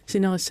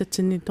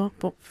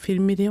sinerissatsinnitorpo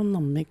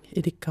filmiliornermik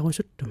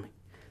ilikkarusuttumi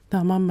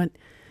taamaammat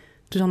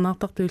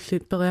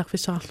tusarnaartartuillit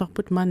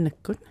periarfissaqarlorput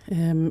maannakkut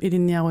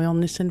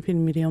ilinniaruyornissan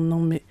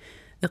filmiliornermi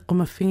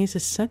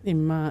eqqumaffingisassat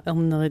imma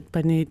ernerit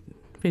paniit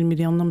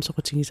filmiliornerm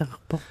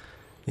soqutigisaqarpo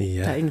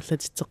taa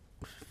ingillatitteq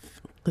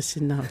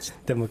qissinnaarus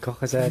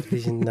tamakkorrasaat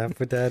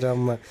pisinnaappu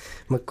taalaamma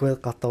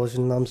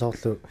makkueqqartorusunnaarm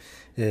soorlu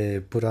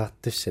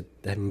pulaartussat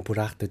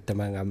pulaartut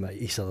tamaangaama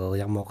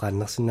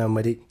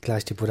isereriarmoqaannersinnaamali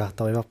klaasti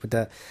pulaartorivarpu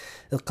taa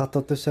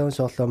eqqartortussaun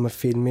soorluamma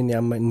filmini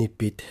amma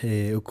nippit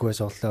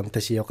ukkuasoorluam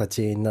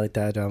tasioqatiginneri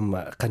taalaamma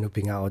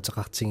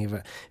qanupingaaruteqartingiva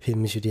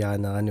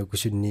filmisuliaanerani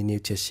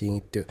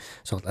ukusunniiniutiassiingittu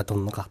soorlu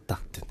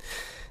atorneqartartut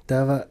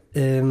taava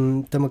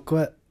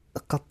tamakkua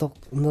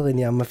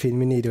eqqartornerini amma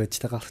filmini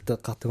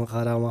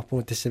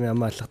iluatitaqartumeqaalaarmarpugu tassami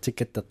amma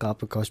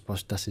аллартиккаттеққарпу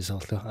Ghostbusters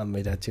тассисоорлу amma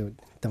илаатигут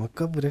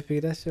тамакка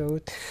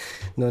пулаффигилаассуугут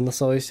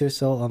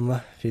нуунерсориссуссоо amma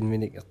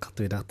filmini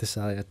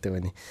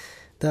эққартуилаартассаариаттугани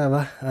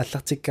таава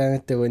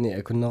аллартиккаангаттугани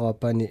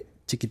акуннеруаппаани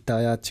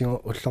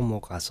тикиттариаатигу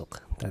уллормооқаасеқ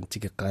таан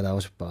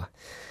тикеққалаарусуппара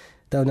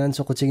таунаан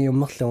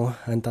соқутигиуммерлугу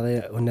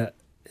антария уна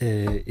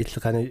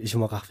иллеқани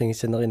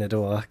исумақарфингиссанерина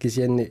луара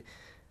кисианни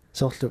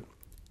соорлу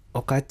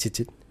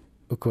оқаатситит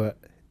укуа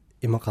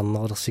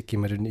имақарнерулерсикки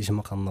малуни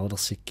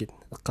исумақарнерулерсиккит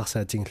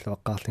эққарсаатингиллу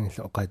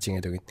эққаарлингиллу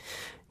оқаатингалугит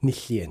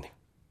ниллиани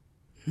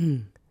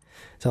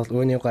соорлу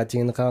уни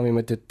оқаатингенеқарми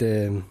матут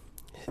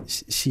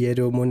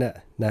сиалуумуна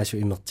наасу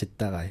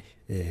имертиттарай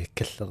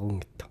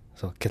каллерунгитто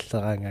соо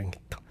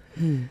каллераангаангитто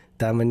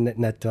тааманна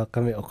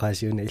нааттуаққами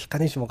оқаасиуна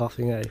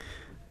илқанисумақарфингаи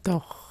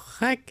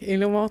торрак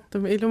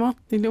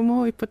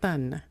илумоо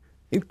иппутаанна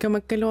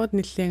иккамаккалуат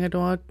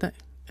ниллиангалуаратта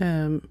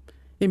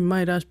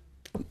иммайлаас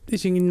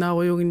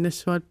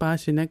исигиннааруйугиннассуат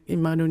паасинак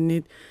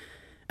имаанунниит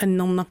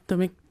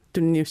аннернартумик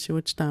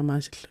тунниуссуут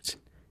таамаасиллут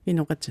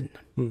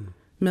иноқатиннут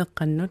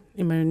меэққаннут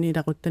имаанунни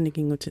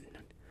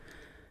илақуттаникингутиннут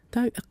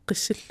таа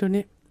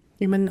эққиссиллуни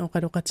иманна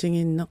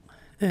оқалоқатингиинне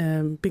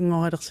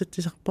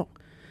пингоралерситтисарпоқ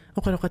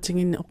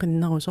оқалоқатингиинне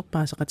оқиннерусор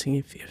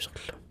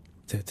паасеқатингииффиусорлу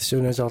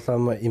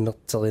тассуунасоорлаама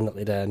имертеринеқ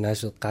илаа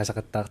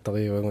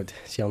наасуэққаасақаттаарториуангут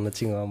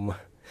сиарнатингуамма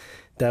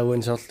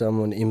таавун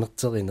соорлуамун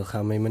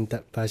имертеринеқаама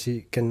иманта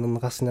пааси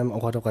каннернеқарсинаама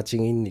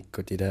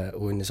оқалоқатингиинниккут илаа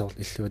уунна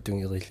соорлу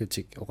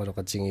иллуатунгериллутик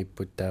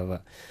оқалоқатингииппут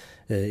таава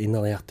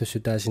инериартуссу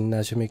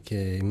таасиннаасумик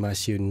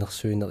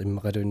иммаассиуннерсуинер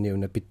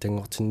иммақалуунниуна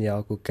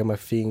питтангортинниаракку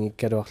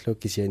камаффиингиккалуарлу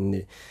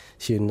кисианни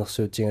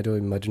сиуннерсуутингалу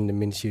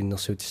иммалуннаммин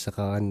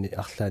сиуннерсуутиссақараанни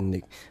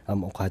арлаанник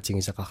аама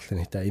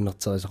оқаатингисақарлуни таа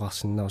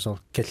имертерисоқарсиннаа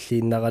соор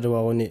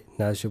каллииннагалуаруни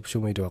наасуп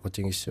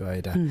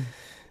сумилуақутингиссуаила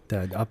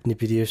таа апни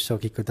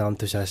пидиуссоокикку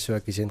таамтусаассуа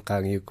кисиан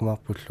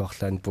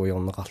qaangiukkumarpulluarlaan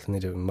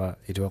puujorneqarlunilу имма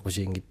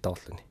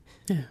илуақусиингиттоорлуни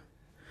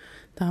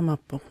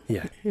таамаппо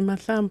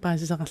ималлаам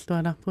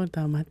паасисақарлуалаарпу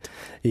таамаат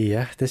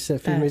тасса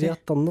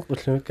фимилиарторнеқ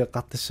уллумикка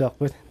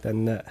қартассуарпут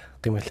таанна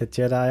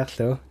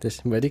қималлатиалаариарлугу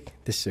тасса малик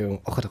тассуун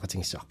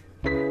оқалоқатингиссуар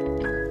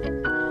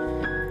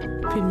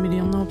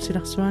филмилиорнеруп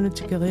силарсуану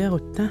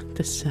тикериарутта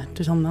тасса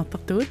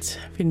тусарнаартартугут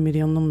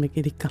филмилиорнермик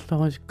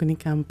иликкарлуарусуккуни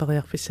каама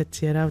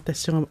периарфиссатсиалаау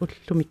тассугама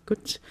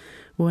уллумиккут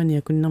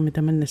уания куннерми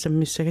таманна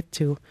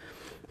саммиссагатсигу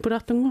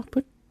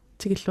пулаартунгорпут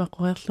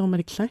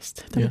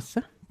тикиллуаққориарлуумаликлааст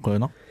тамасса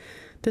qoina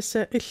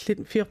тасса илли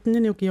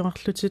 14-ни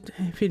укиорарлутит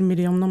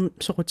филмилиорнерм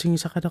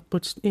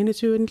соқутингисақалерпут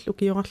 21-нил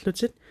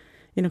укиорарлутит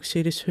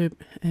инуксилисхуип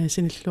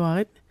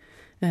синиллуарит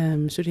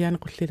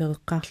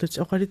сулиаанеқуллилеққаарлут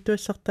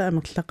оқалиттуассарта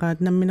амерлақаат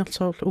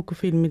намминерсоорлу уку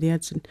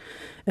филмилиатин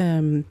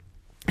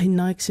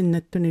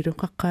иннариксиннаттунилу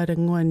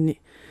қаққаалангуанни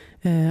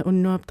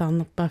уннуап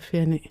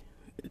таарнерпааффиани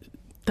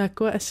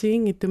таккуа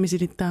ассигингитту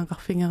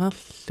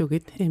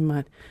мисилиттаақарфингерерлугит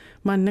иммаат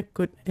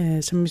мааннаккут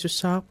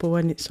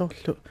саммисуссаарпуани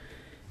соорлу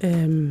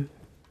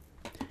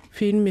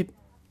filmi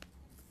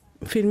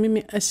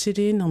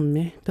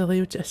assiliinermi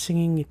periut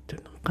assingingittu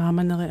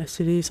qaamaneri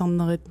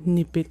assiliisarnerit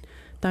nipit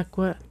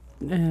taakkua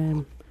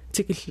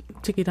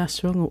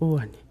tikilaassuangu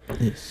uani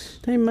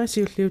taimma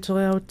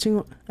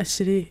siulliuteriarutsingu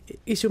assili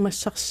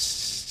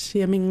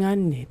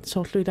isumassarsiamingaanniit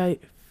soorlu ilai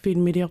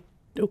filmilior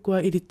ukua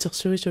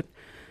ilitsersuisut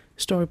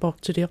storyboard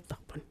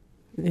tiliortarpun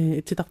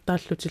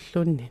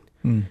ititartaallutilluunniin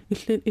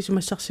illit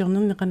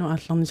isumassarsiornerni qanu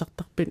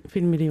aallarnisartarpit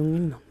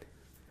filmiliunginnerni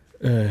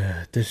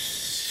das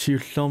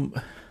siullorm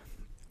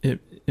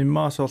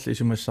immaasорл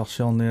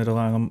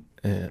isumassarsiorniileraangam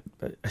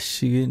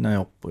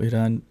ассигинаёрпу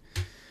илаан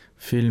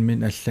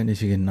филмин аллан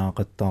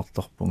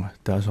исигиннаақаттаартарпунга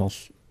таасоорл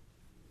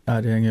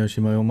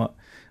аалиангиусимаюма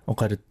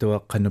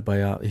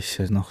оқалуттуаққанупаяа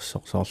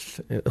иссанерсоқ соорл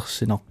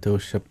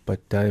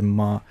ерсинартууссаппат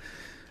таиммаа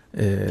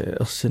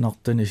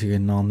ерсинартани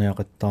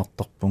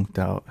исигиннаарниақаттаартарпунг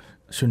таа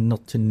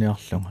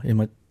суннертинниарлунга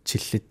имат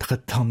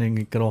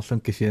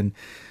силлиттақаттаарнингиккалоорлун кисиан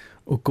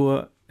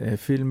укуа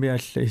филми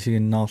алла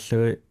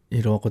исигиннаарлуи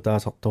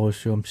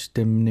илуоқутаасарторуссуум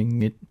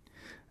стемнингит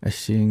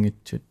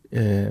ассиингитсут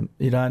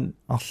илаан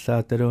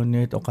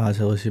арлааталуунниит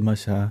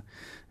оқаасерисимасаа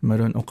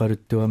малун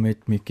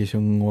оқалуттуамиит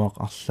миккисунгуақ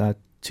арлаат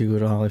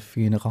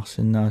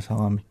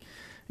тигулаариффигинеқарсинаасарами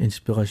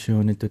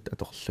инспирасионитут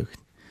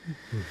аторлугит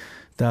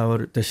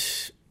таавар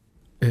тас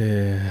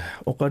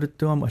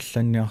оқалуттуам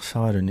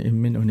алланниарсаралуни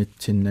иммин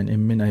унитсиннан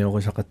иммин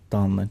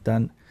аёрисақаттаарна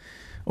таан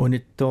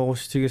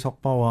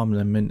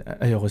унитторустигисарпаруаамламмин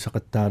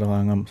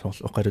аёрисақаттаалераангам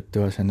соорлу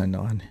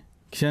оқалуттуасананерани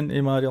кисиан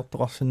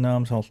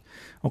имаалиортоқарсинаам соорлу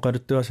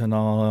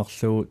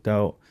оқалуттуасанаариарлугу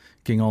таа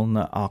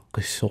кингорна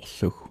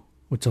ааққиссорлугу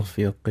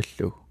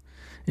утерфиэққиллугу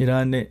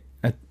илаани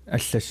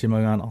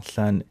аллассимагаан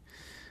арлаани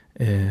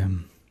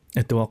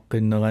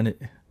атуаққиннерани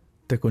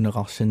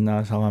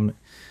такунеқарсинаасарами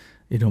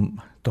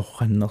илум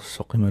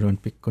торраннерсоқ ималуун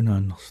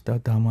пиккунааннерс таа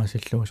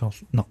таамаасиллугу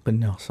соорлу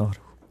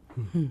наққинниарсаралугу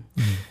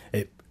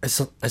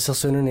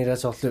ассерсунуни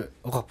иласоорлу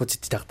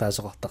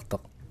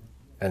оқарпутиттартаасоқартартоқ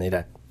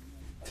анила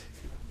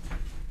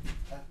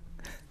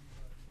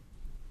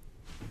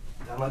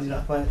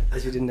тамалиларпа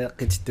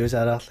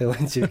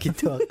асулиннеққитсуусаалаарлугун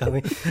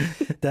сивкиттуаққами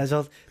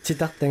таасоор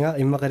титартанга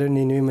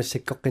иммақалунни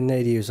нуимассаккоққинна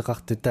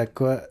илиусеқарту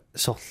тааккуа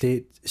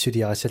сорли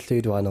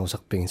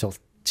сулиарассаллуилуанерусарпиги соор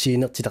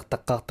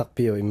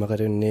сиинертитартаққаартарпиу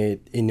иммақалунни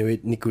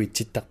инуит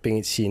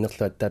никуитситтарпиги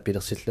сиинерлу аттаа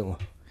пилерсиллугу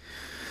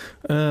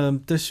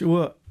тас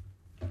уа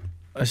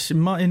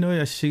ассимма инуи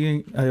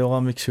ассигин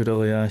аёрамик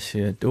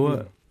сулериаассиа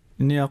туа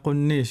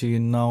ниақунни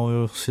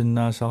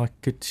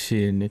сигиннааруйорсиннаасараккит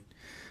сиинит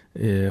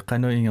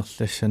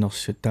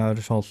кануингерлассанерсут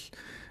таалусоор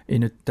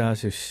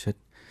инуттаасуссат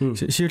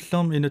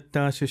сиуллерм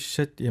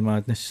инуттаасуссат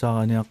имаат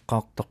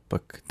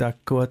нассаараниаққаартарпак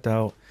тааккуа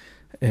таа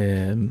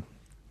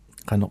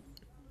кано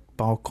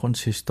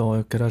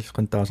baggrundshistorie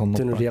калаалқан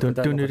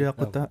таасарнерпа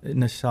тунулиаққута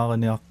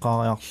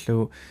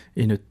нассаараниаққаариарлугу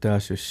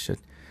инуттаасуссат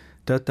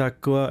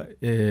тааккуа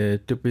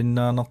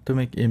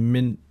тупиннаанартумик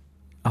иммин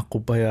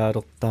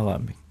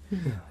аққупаяалертарамик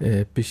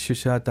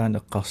писсусаатаан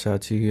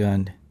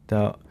эққарсаатигиаани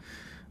таа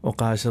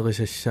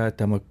оқаасерисассаа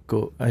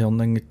тамакку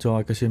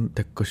аёрнангитсуаракасим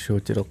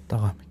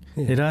таккуссуутилертарамик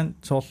илаан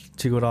соор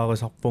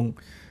тигулаарисарпун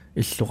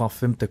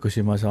иллуқарфим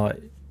такусимасаа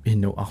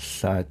ину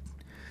арлаат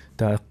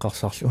таа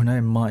эққарсарлу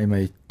унаиммаа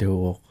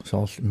имаиттууоқ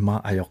соор иммаа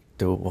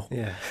аёртууоқ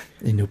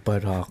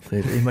инупалааққи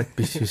имат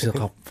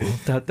писсусеқарпу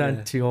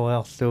таатаан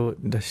тигуариарлуу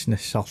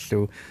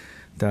нассаарлуу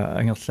таа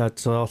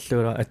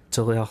ангерлаатсериарлуула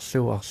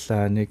аттериарлуу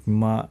арлааник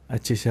маа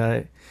атисаа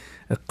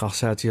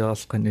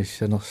эққарсаатиералқан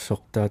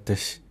иссанерсоқ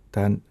таатас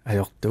таан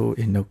аёртуу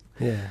инук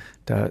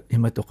таа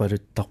имат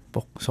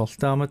оқалуттарпоқ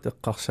сортаамат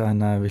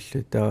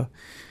эққарсаанаавиллу таа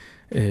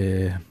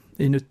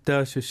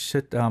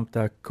инуттаасуссат аам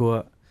тааккуа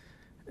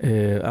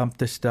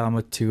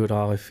амтастаамат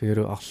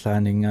тигулаариффигулу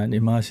арлаанингаан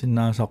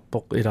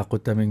имаасиннаасарпоқ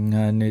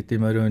илақутамингаанниит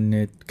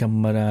ималуунниит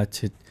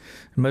каммалаатит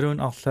ималуун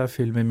арлаа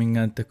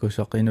филмимингаан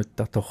такусақ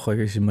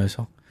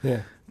инуттарторрагисимасақ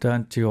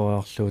таан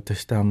тигуаарлуу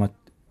тастаамат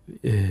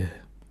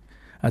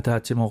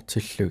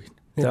атаатимортиллугит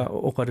таа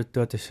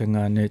оқалуттуа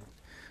тассангаанниит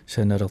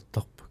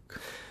саналертарпак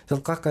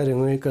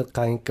сэлқаққалунгуикэ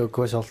qaangikku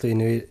kuasorlu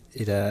inui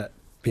ila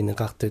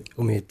пинеқартут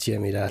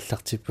умиатсиами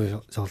илааллартиппу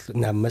соорлу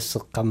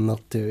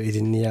нааммассеққаммерту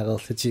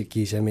илинниареерлути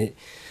кисами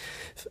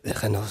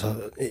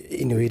ханерсо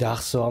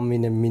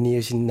инуилаарсуармина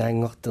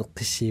миниусиннаангортеқ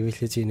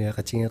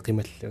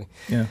қиссиивиллутинуақатингеқималлуги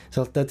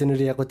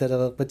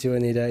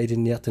сортаатунулиақуталерерпатуани ила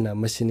илинниартуна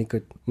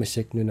аммассиникут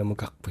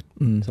массакнунамукарпут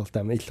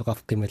сортаама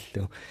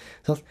иллоқарқималлу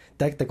сор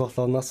таак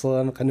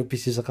такорлуорнарсераама қану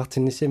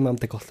писсисеқартинниссимаам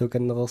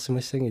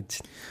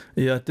такорлууканнерерсимассангит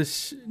я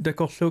тас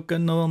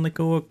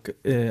такорлууканнерерникуак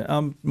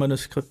аам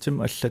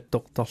манускриптим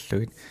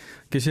аллаттортарлугит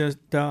кися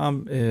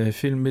таам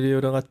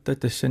филмилиулератта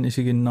тассан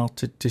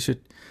исигиннаартиттисут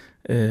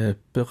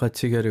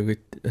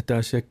пеқатигалугит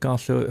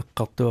таасиаккаарлу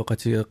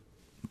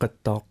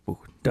эққартуақатигеққаттаарпуг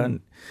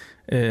таан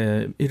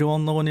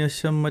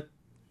илуорнеруниассаммат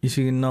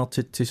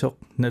исигиннаартитсисоқ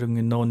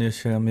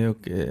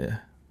налунгиннеруниассагамиук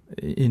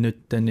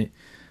инуттани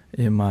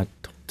имаат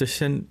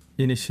тассан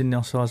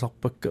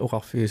иниссинниарсуасарпакка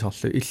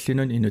оқарфигисарлу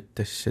иллинун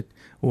инуттассат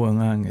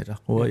уангаангала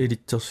уа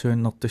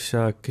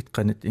илитсерсуиннертуссаагаккит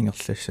қанат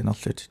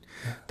ингерлассанерлутит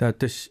таа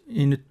тас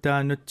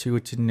инуттаанут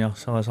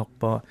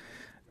сигутинниарсарасарпаа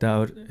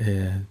таа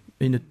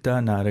inuttaa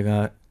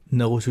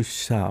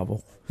nerusussaavo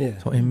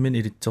so immin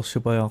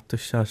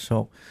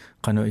ilitsersupajartussaassoo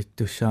qanu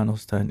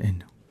ittussaanerstaan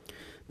innu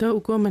ta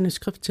uko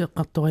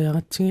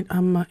manuskripteqqartoriaratsingit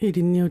aamma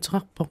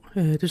ilinniuteqarpoq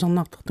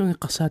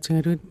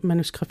tusarnaartartungeqqarsaatingaluut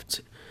manuskript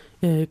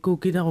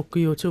kuukilarukku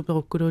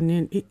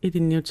YouTuberukkuluniin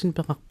ilinniutin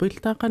peqarpuil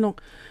taaqanoq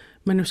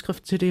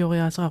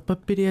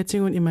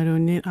manuskriptilioriaasaqarpappiliatingun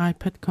imaluunniin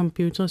iPad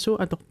computer su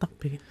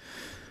atortarpigi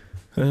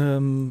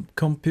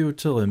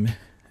computerimi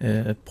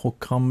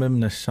programmem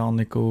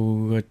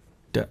nassaarnikuugat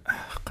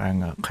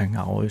qanga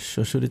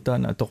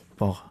sulitaan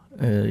atorpar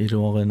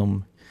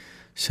iluorinum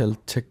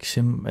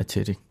selteksim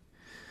atilik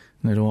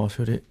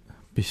naluarsuli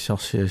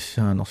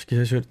pissarsiassaaners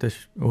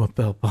kisasulitas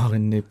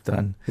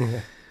uapperpaarinniiptaan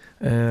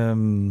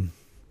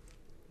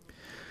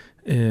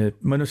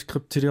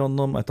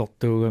manuskriptiliornerm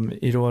atortuugam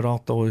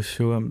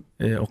ilualaartoruissuam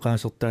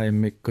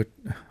oqaasertaaimmikkut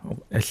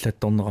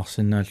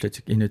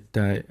аллатторнеқарсиннааллатик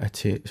инуттаа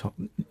ати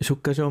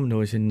суккасуум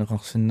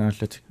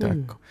нуисиннеқарсиннааллатик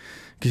таакку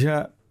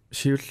киса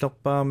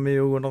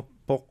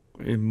сиуллерпааммиугунерпоқ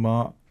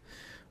имма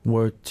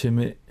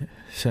word-тими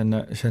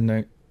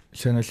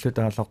саналлу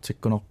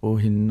тааллартиккунерпуу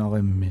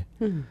хиннаримми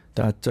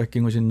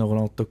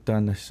таатсааккингусиннерулартук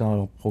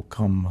таанассаарер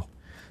программа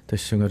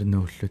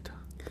тассунгалинууллута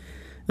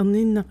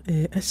ерниннақ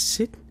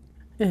ассит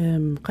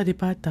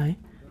qadipaatai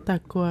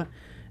taakkua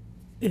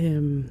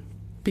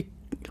pik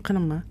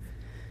qanamma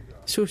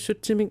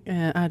suussutsimik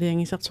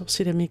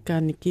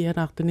aaliangisarsorsilamiikkaannik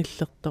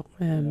kialaartunillertoq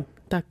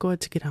taakkua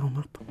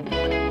tikilarumarpa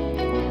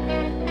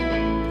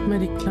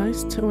Malik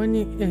Kleist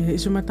uani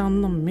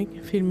isumatarnermik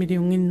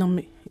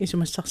filmiliunginnermi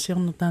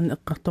isumassarsiornertaan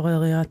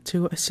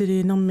eqqartorieriaatigu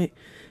assiliinermi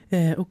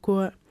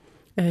ukua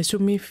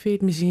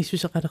summiiffiit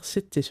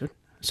misingissuseqalersitisut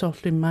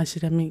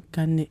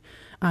soorlimmaasilamikkaanni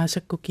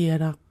aasakku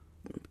kialaar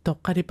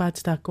toqqalipaat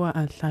taakkua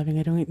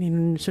aalлаавингалугит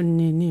нинун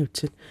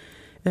сунниинниутсит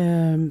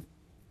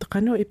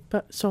тақану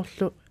иппа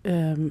соорлу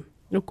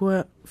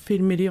укуа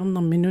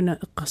филмилиорнерми нуна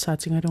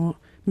эққарсаатингалугу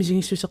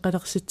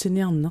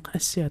мисигиссусеқалерситсиниарнеқ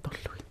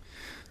ассиаторлуги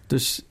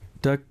тус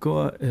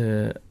тааккуа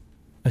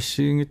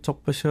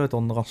ассигингитсорпассуа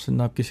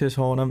торнеқарсинаап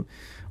кисасоорнам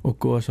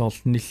укуа соорл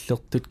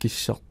ниллертут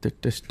киссартут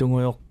тас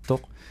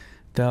тунгуйортоқ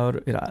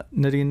таавар ила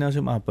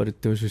налигиннаасум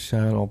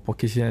ааппалуттуусуссаагалуарпо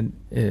кисиан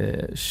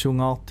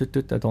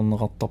сунгаартутут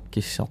аторнеқартоқ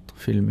киссарт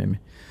филмими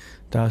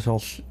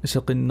таасоор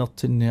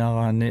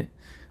сеқиннертинниараани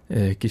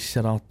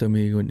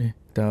киссалаартумигуни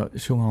таа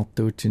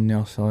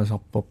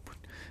сунгаартуутинниарсарисарпаппут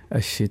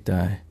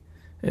асситаа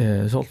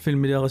соор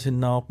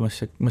филмилиарисиннаарп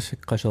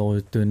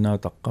массаққасеруйуттуиннаа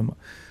таққама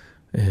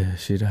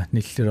сила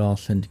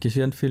ниллулаарлани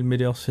кисиан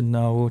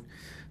филмилиарсиннаагуут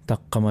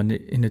таққамани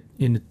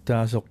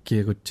инуттаасоқ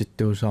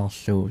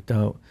киагутситтуусаарлугу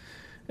таа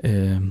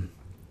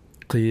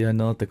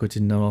qianera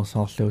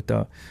takutinnavarsarlu ta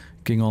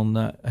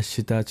kingorna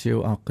assitaatigu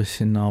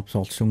aaqqissinnaarp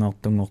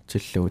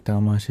soorsungaartungortillu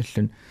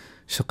taamaasallun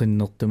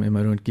seqinnertum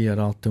imaluun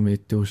kialaartumi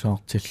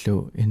ittuusaartillu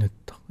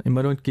inutta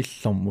imaluun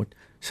killermut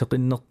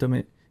seqinnertumi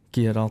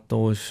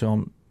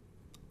kialaartoruussuarm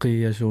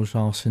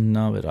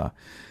qiasuusaarsinnaavila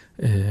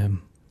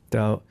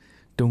ta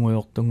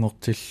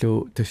tunguyortungortillu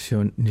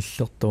tassuun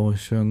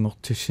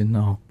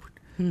nillertoruussuangortissinnaarput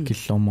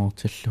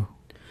killermaartillu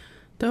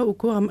таа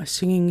укуам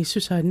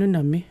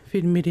ассигингиссусааннунамми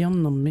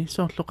филмилиорнерми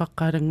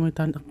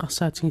соорлоқаққаалангуитаан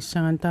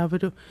эққарсаатингиссагаан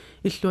таавалу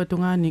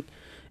иллуатунгааник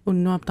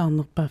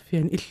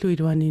уннуаптаарнерпааффиан иллу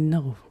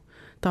илуанииннеру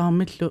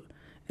таамиллу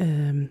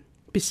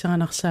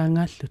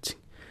писсаганарсаангааллутик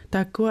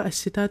тааккуа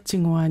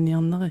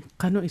асситаатсингуааниарнери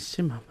қану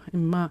иссимама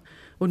имма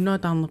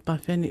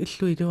уннуатаарнерпааффиани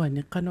иллу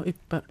илуани қану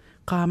иппа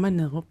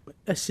qaamanerup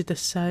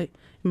assitassai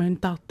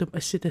imantаарtup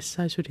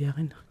assitassai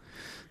suliarina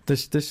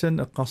тассан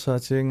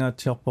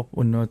эққарсаатиингаатсиарпоп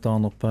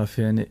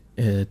уннуатаарнерпааффиани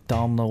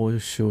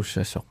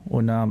таарнеруйуссуусасоқ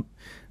унаам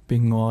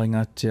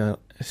пингуарингаатсиа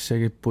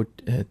ассагиппут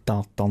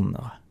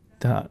таартарнера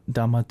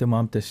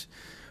таамаатумаам тас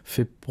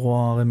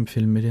фебруарим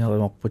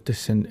филмилиаримарпут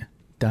тассан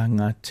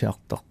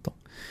таангаатсиартарто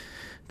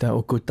таа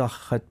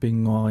укутаррат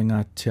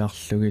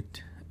пингуарингаатсиарлугит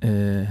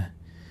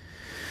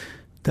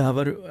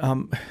таавару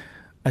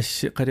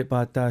асси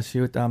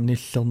қалипаатаасиут аам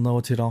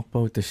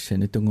ниллернерутилаарпагу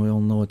тассани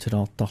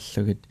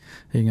тунгуйорнерутилаартарлугит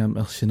ингам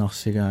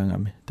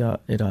ерсинарсигаангами таа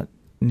ила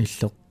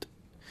ниллерт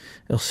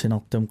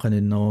ерсинартум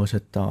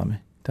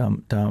каниннерусаттарами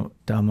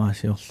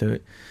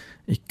таамаасиорлуги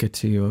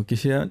иккатигуа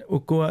кисиа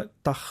укуа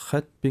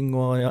таррат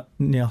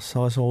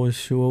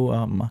пингуариниарсарасоруйуссугу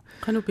аама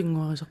кану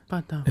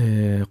пингуарисерпаатаа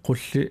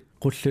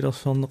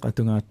qullilersorneq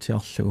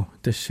atungaatiarlugu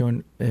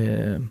tassuun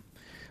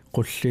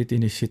qulliit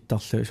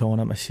inissittарлу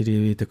соорнам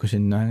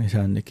ассиливиитакусиннаанги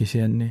саанни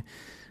кисианни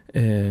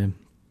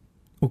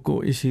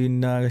уку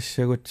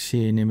исигиннаагассагут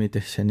сииними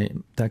тассани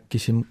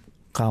тааккисим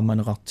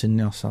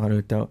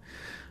qaamaneqartinniarsaralu таа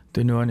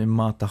тунуан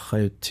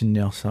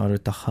иммаатарраютсинниарсаралу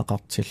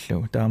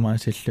таррақартиллугу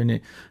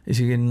таамаасиллуни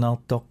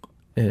исигиннаартоқ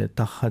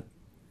таррат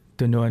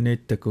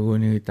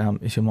тунуанииттакугуниги таам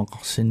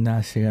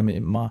исумақарсиннаассагами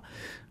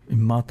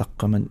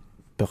иммаатаққаман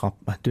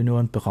пеқарпа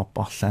тунуан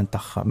пеқарпарлаан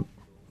тарра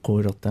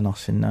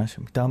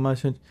quulertanarsinnaasum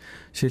taamaasut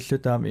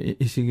sillutaami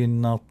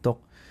isigиннаартоқ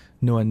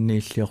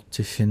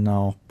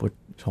nuanniilliortissиннаарпут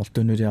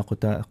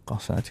soortunuliaqutaa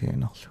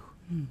eqqarsaatiginarlugu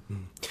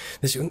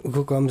Näs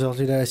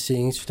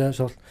ukoamsorlilaassiingisuta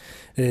soor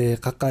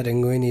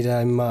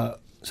qaqqaalanguinilaa imma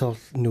så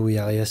nu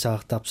jeg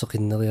sagt op så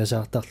kinder jeg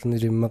sagt at den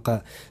rimmer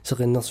så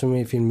kinder som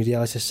i film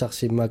jeg sagt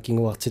sig mig ging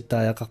over til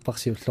der jeg kan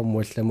sige flom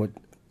mod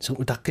så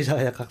udakki så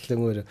jeg kan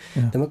lade det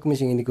der må komme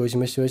sin gå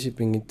som så sig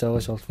binge der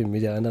så film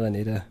jeg andre end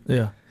det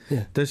ja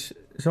det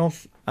så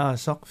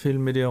så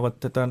film jeg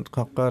ret den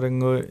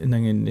qaqqarangu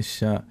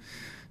inanginnissa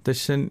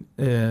tassan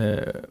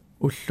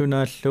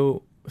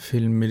ullunaallu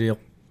film jeg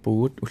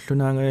puut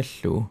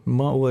ullunaangallu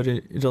ma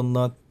uari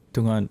ilernaat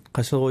tungaan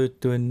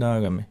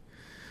qaseruyuttuinnaagami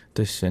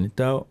тассани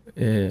таа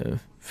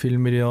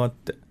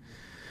филмилиорат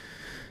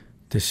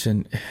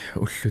тассан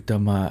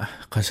уллутама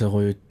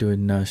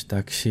qasерuyuttuinnaas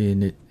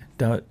таксиинит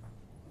таа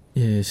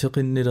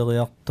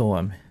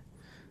сеқиннилериарторами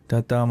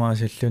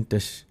таамаасиллун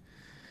тас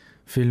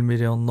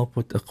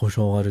филмилиорнерпут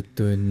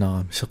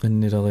эққусооралуттуиннарами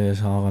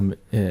сеқиннилериасаарами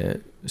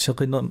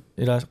сеқиннер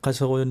ила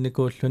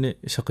qasерuyunникууллуни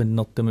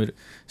сеқиннертами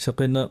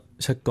сеқинне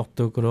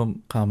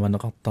саккортуукулуум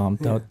qaamaneqartaram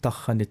таа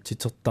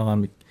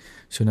тарранитситертарамик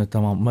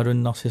сунатама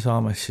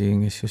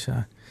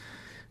малуннарсисаамассигингиссусаа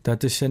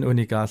таатиссан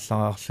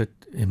уникааллараарлут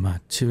има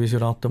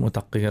сивисулаартум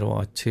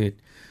утаққигалуаратсигит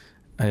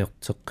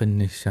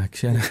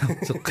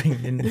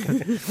аёртеққиннссааксианаартеққингинна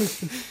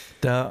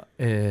таа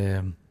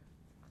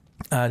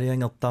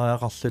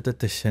аалиангертариақарлута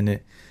тассани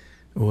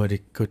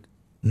уаликкут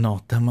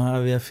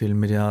нортамаавиа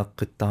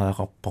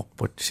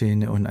филмилиааққиттариақарпарпут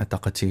сиини ун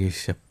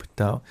атақатигиссаппут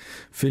таа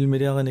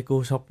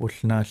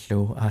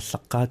филмилиараникуусарпуллааллугу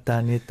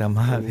ааллаққаатаани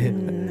тамаавиа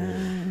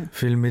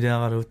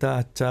филмилиаралу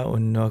таатсаа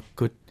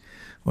уннуаккут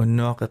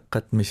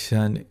уннуақеққат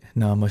миссаани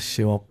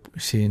наамассиварпу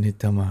сиини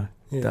тамаа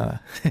таа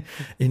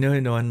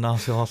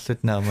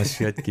инуинуаннаарсуарлут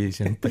наамассиат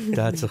киисан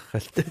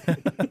паттаатерралт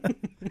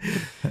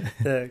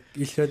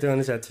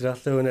иллуатуана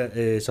саатилаарлугуна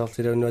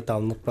соорлилуунуа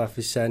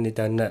таамнерпааффиссаани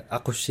таанна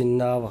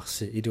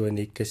ақуссиннааварси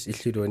илуанииккас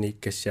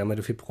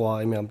иллулуанииккассаамалу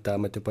фебруарими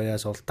таама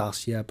тупаяасоор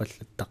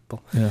таарсиаапаллаттарпо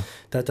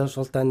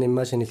таатаусоортаанни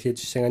иммаасани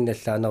иллиутиссаганни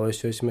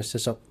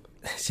аллаанеруйуссуисмассасо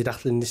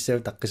силарлиннссау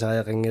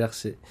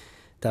таққисариақангиларси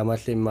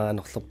таамаалли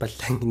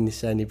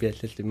иммаанорлерпаллангиннссаани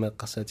пиаллалли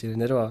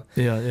меэққарсаатилуналуа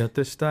я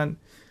тестан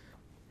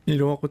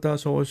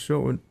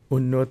илуақутаасоруссуу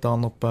уннуа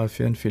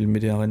таарнерпааффиан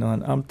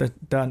филмилиаринеран аам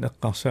таан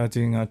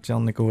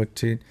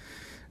эққарсаатиингаатсиарникуатсиит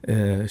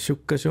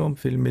суккасуум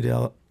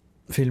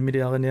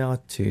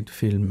филмилиариниаратсигит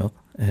филме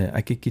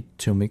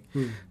акикитсумик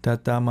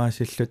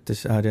таамаасиллут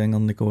тас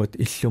аалиангерникуат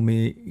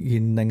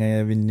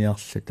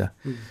иллумигиннагаявинниарлута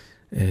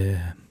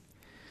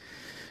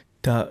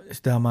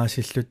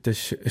таамаасиллут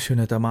тас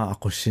сунатамаа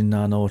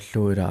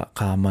ақуссиннаанеруллуила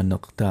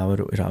qaamaneq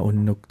таавалу ила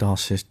уннук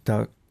таарсис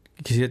таа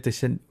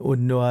кисиатассан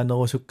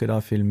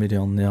уннуаанерусуккалаа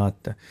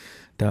филмилиорниаратта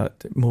таа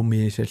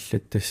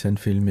мумиисаллат тассан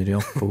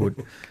филмилиорпугут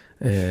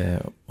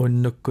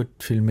уннуккут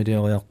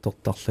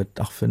филмилиориартортарлут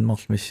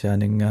арфинмерл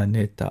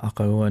миссаанингаани та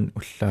ақагуан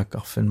уллаак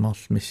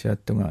арфинмерл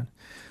миссааттунгаан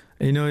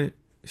инуи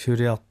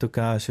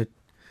сулиартукаасут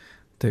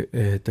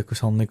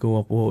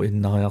такусарникуапуу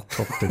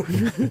иннариартортук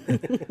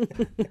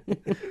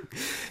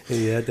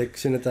я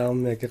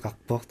таксинатаармиаки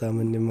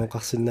қарпортааманниммо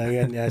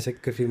қарсинаагаан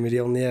яасакка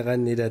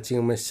филмилиорниагаанни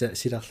лаатингумасса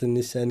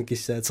силарлиннссаани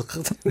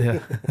киссаатеққарта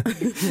я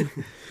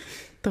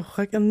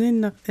торрак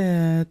амнинна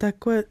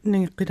тааккуа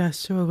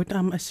нингеққилаассуагут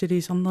аама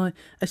ассилисарнери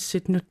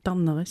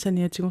асситнуттарнери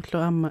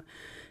саниатигуллу аама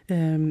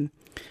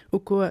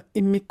укуа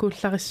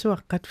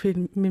иммиккууллариссуаққат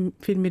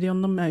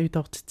филмилиорнерма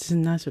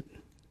аюутортитсиннаасут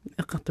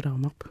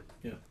эққартулаармарпу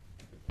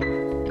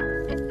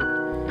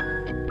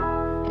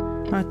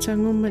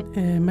маатсангуммат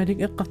малик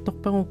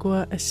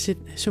эққарторпагукуа ассит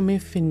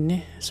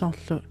сумииффинни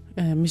соорлу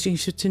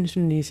мисигиссутсини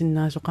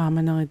сунниисиннаасо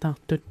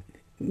qaamaneritaartut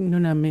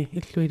нунами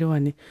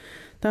иллуилуани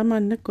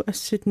таамааннакку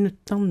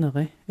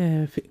асситнуттарнери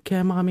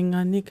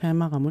камерамингаанни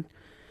камерамут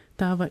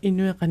таава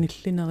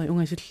инуеқаниллинери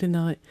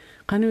унгасиллинери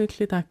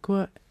қануилли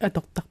тааккуа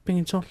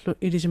атортарпингит соорлу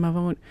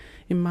илисимавагут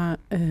имма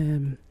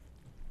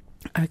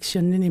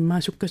аксионнини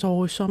имма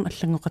суккасоруйссуарма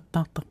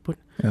аллангоқаттаартарпут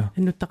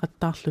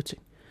иннуттақаттаарлути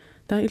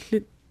таа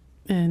илли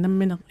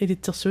намминеқ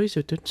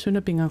илитсерсуисутут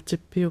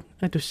сунапингаартиппиук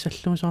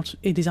атуссаллуун соорс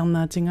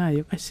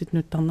илисарнаатингааюк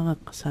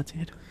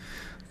асситнуттарнереққарсаатигалу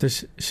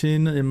тас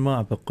сиина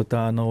имма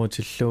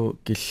пеққутаанерутиллу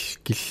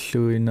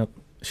киллуинеқ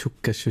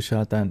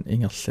суккассусаатаан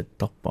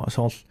ингерлаттарпаа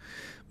соорл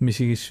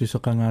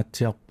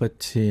мисигиссусеқангаатсиарпат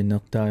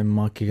сиинеқ таа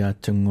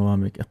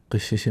иммааккигаатсунгуамик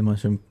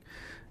эққиссисимасум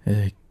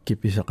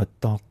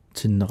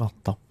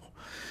киписақаттаартиннеқартарпо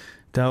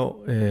таа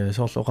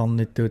соорл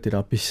оқарниттуут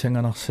ила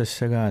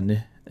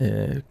писсанганарсассагаани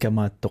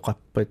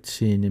камааттоқарпат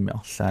сииними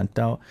арлаан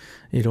таа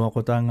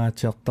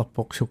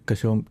илуақутаангаатиартарпоқ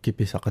суккасуум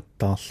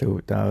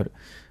киписақаттаарлугу таа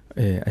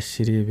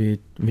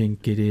ассиливиит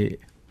винкили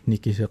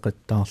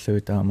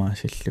никисеқаттаарлугу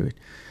таамаасиллуит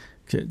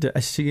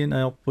ассигин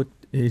аёрпут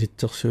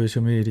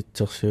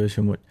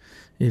илитсерсуисумут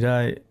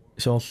илаа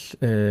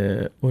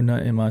соорл уна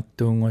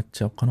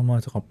имааттуунгуатсаа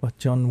қанамаатеқарпа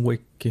John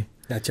Wick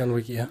я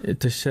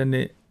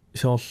тассани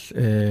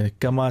соорл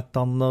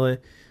камааттарнери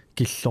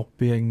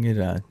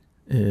киллорпиангилаат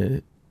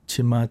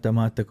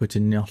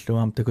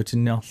тимаатамааттакутинниарлугаам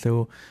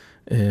такутинниарлугу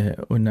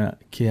уна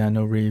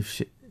Keanu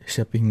Reeves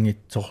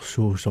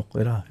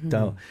шапингитсорсуусоқ ила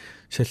таа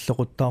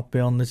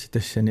саллоқуттаарпиарнати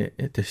тассани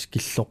тас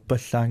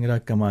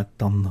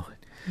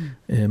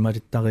киллорпаллаангилааккамааттарнери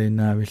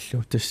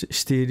малиттаринаавиллу тас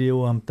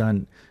стилиуам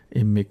таан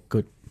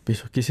иммиккут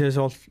pisu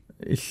kisesol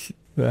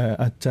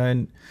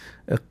attain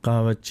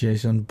eqqaavat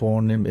Jason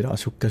Bournem ila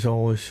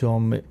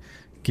sukkasoruussuarmi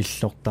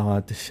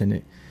killortaraa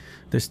tassani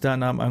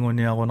tastaanaam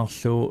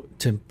anguniarunerluu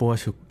tempua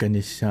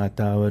sukkanissaa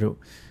taavalu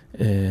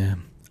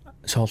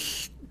soorl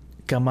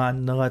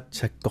kamaannerat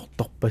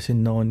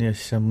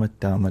sakkortorpasinneruniassammat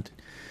taamat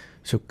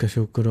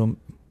sukkasuukkulum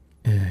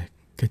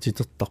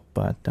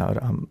katitertarpaa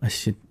taala am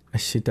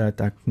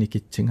assitaataak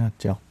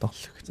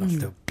nikitsingaatiartarlugut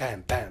bam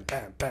bam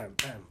bam bam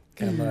bam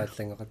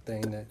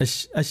kameraallangaqattaina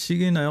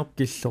assiginayor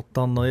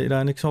killortarneri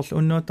ilaanik soorl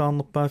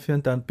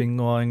unnuataarnerpaafian taan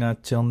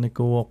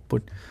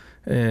pinguaringaatsiarnikuuorput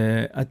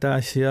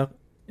ataasiaq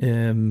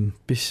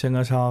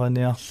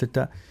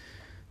pissangasaariniarluta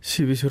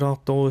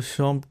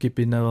sivisulaartoruussuarm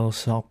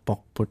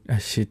kipinaversaarparput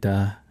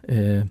assitaa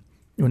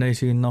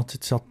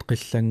unaisiginnaartit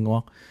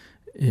qillanguaq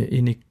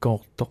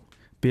inikkoortoq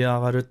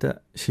piaaraluta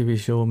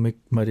sivisuumik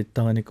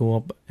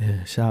malittarnikuuap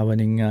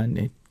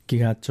saavaningaani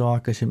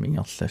kigaatsuaakasim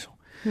ingerlasu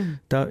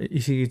ta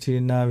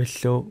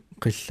isigitiginnaavillu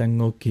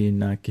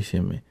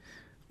qillanguukkiinaakkisimi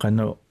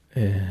qanu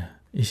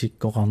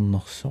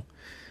isikkoqarnersoq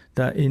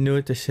ta inu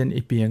tassan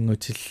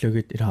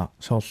ipiangutillugit ila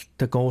soorl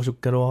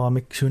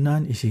takorusukkaluaramik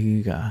sunaan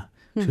isigigaa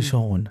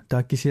susorun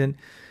taakkisian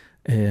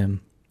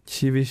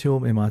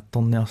sivisuum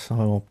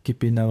imaattorniarsaruup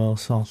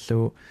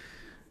kipinaversaarlugu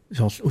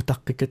soorl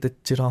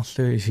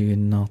utaqqikatatsilaarlugu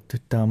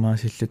isiginnaartut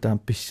taamaasillu taam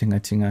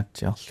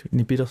pissangatigaatiarlu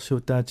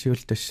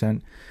nipilersuutaatiul tassaan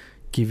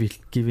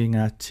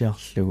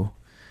kivingaatsiarlugu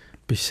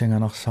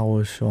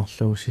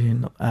pissanganarsaruussuarlugu siin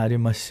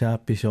aalimassaa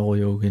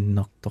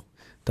pisoriuginnertoq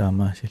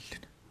taamaasillu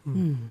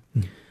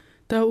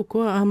taa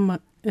ukua amma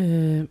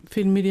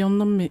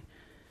filmiliornermi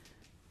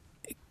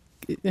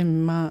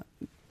emma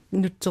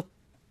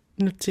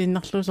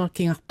nutsiinnarluusor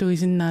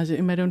kingartuisinnaasi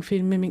imalun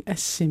filmiming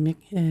assimik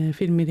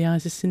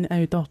filmiliarisissin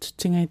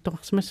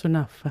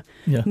ajutortutsingaittoqarsimassunaaffa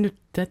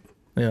nuttat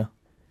ja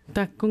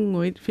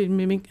taakkunguit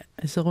filmiming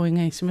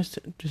aseruingaisimas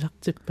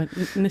tusartippat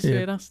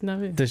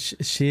nasuilarsnavi tas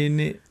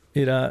siini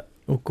ila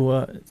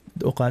ukua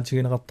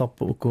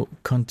oqaatigineqartarpu uku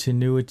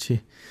continuity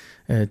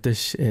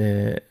tas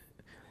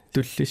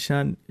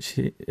tullissaan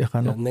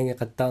iqano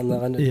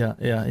nangeqattaarnerana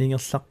ja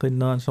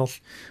ingerlaqqinneraan soorl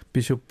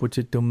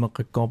pisupputit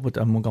tummeqqikkorput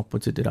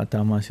ammuqarputit ila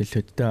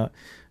taamaasillut taa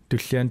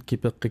tullian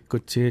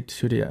kipeqqikkutigit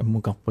suli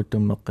ammuqarput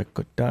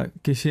tummeqqikkut taa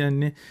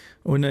kisianni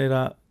una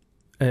ila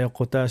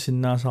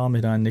ajoqutaasinnaasarami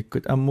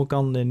laannikkut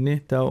ammuqarninni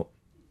taa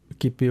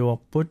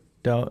kipiuarput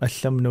taa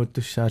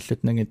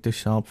allamnuuttussaallut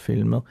nangittussaarp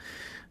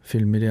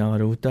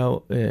filmiliaralugu taa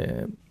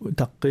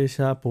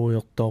taqqiisaa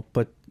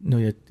puujortoorpat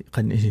nuyat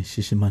qan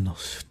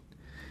isissisimanersut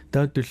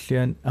taa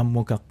tullian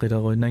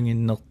ammuqaqqileru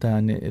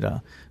nanginnertaani ila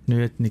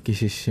nuyat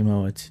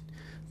nikisissimavat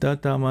taa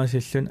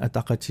taamaasillun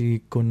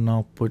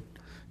ataqatigikkunnaarput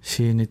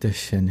siini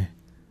tassani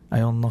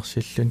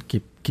ajornersillun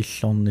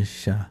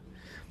killornissaa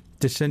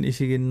tassan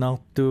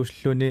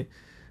isiginnaartuulluni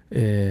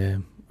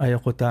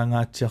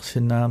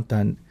ajoqutaangaatsiarsinnaam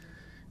taan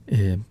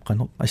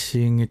qano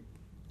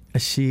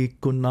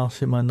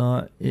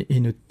assiigikkunnaarsimanera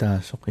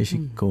inuttaasoq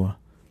isikkua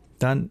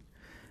taan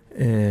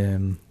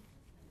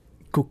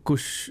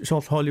kukkus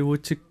soorl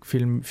Hollywoodtik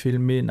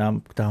filmi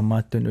naam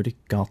taamaattun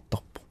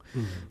ulikkaartarpu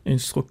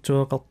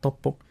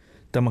instruktueqartarpu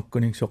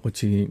tamakkuning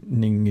soqutigi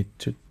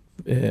ninngitsut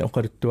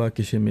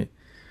oqaluttuakisimi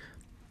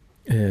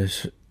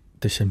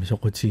tassami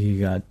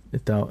soqutigigaat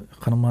taa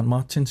qanermaan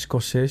Martin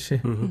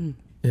Scorsese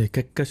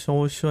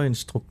kakkassorussua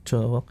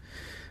instruktuereq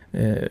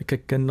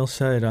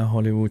kakkannersaa ila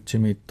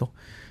Hollywoodtimiittoq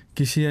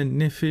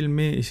kisianni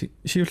filmi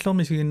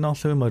siullermi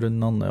siginnaarlugu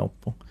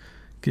malunnarniorpu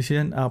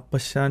kisian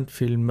aapassaan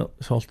film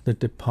soorl The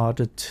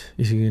Departed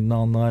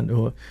isiginnaarneraan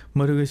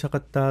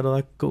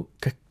malugisaqattaalerakku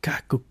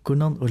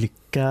kakkaakukkunern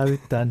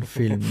ulikkaavit taan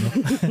film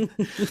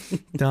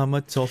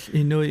taamat soorl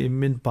inui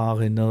immin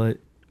paarineri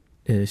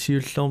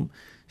siullerm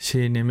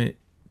siinimi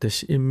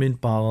tas immin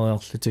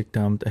paareriarlutik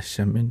taamat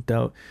assammin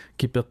taa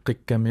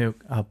kipeqqikkamiuk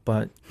aappa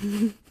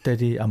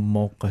tali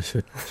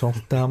ammooqqassut soorl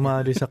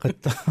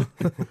taamaalisaqattaa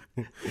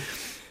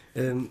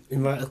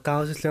има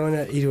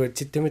эққарусуллагуна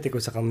илуатситтами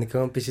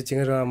такусақарникуам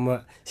писутингалуамма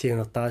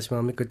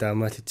сигунертаарисмаамикку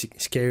таамааллутик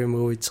scary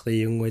movie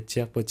 3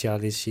 унгуатсиарпу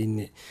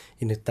Чарлисиинни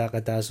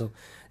инуттаақатаасо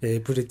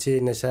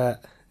пулитиинаса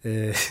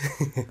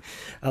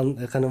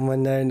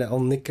кануманнаина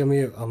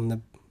орниккамиу арна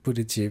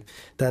пулитиип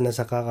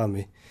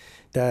таанасақарами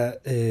таа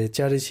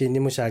Чарлисиинни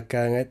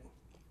мусааккаангат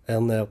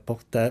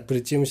эрнеерпорта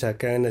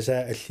пулитиимусааккаанаса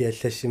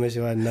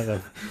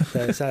аллиаллассимасуааннерам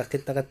таа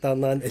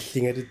сааққиттақаттаарнеран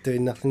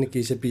аллингалуттуиннарлуни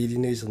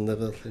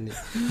кисапиилинуисернереерлуни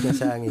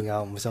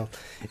насаангингаармусоо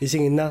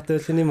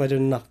исигиннаартууллуни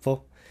малуннарпо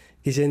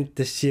кисен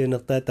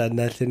тассиунертаа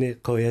таанааллуни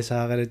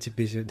қоясааралути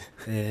писут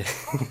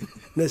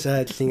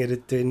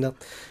насааллингалуттуиннар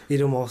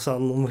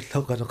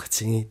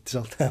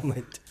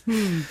илумоорсаарнэрмуллоқалоқатигииттусартаамат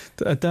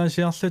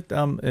атаасиарлут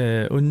аам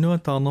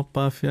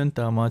уннуатаарнерпааффиан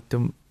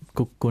таамааттум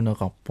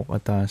куккунеқарпоқ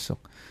атаасеқ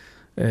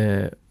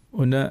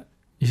уна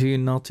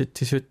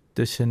isiginnaartitsisut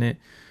tassani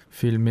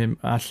filmim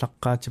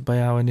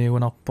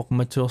ааllaqqaatipajaavaniguunarpoq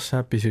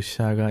matuersaa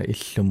pisussaagaa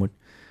illumut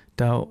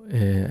taa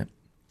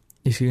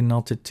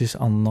isiginnaartitsis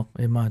arneq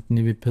imaat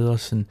Nivi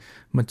Pedersen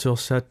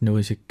matuersaat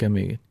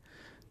nuisikkamigit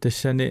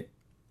tassani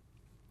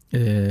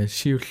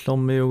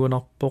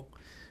siullermiugunarpoq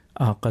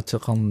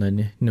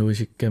аақатеқарнани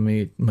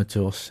нуисиккамигит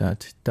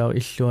матуерсаати таа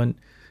иллуан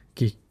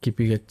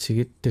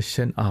кипигатсигит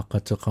тассан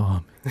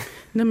аақатеқарами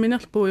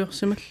намминерл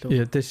пуйорсималлу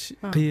я тас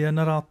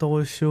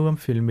қианераарторуссуугам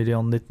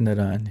филмилиорнит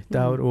налаани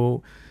таавал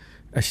уу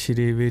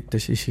ассиливиит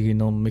тас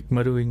исигинермик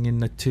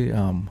малуингиннатси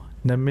аама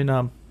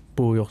намминаам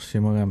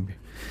пуйорсимагамми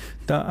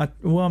та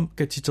уам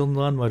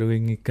катитернеран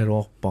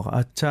малуингиккалуарпара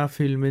атсаа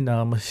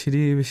филминаама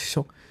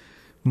силивиссо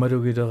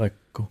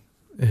малугилеракку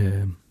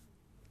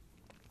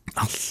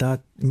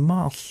арлаат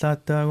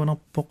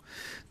арлаатаагунарпоқ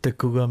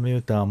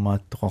таккугамиу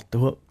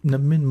таамааттоқартуа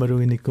наммин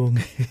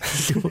малугиникуунги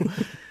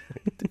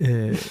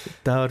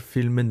таар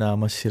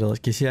филминаамассилер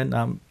кисиан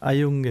аам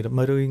аюнгила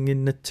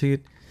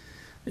малуингиннатсигит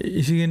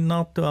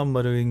исигиннаарту аам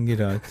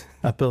малуингилаат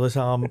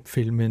аперисарам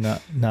филмина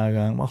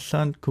наагаам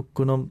арлаан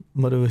куккунер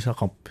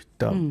малугисақарпит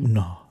таа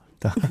на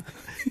та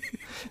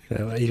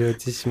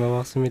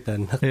илуутиссимаварсими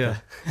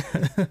тааннарта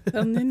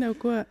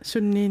арнинаугуа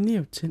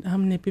суннииниутсин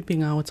аамни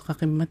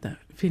пипингаарутеқақиммата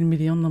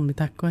филмилиорнерми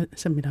тааккуа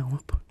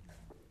саммилаармарпу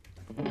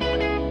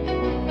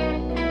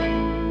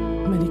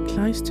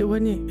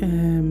маликлайстуани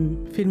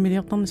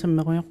филмилиорторни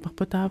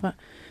саммеруйорпарпу таава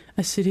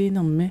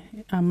ассилиинерми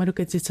аамалу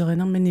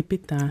катитеринерми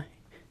нипитаа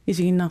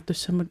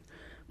исигиннаартуссамут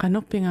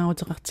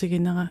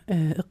канорпингаарутеқартигинера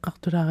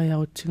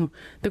эққартулаариарутсигу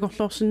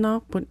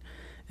такорлоорсинаарпут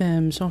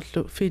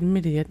соорлу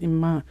филмилиат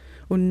имма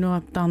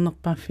уннуап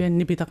таарнерпааффиан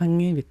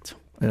нипитақангиивитсу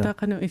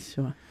таақану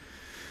иссуа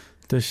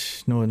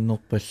тас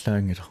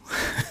нуаннерпаллаангила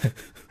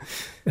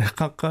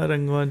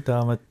эққаққалангуан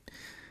таамат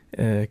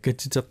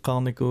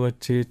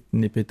катитеққарникуатсигит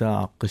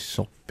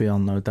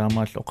нипитаааққиссорпиарнау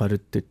таамаал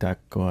оқалутти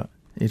тааккуа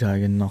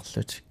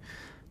илаагиннарлутик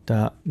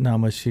таа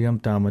наамассигам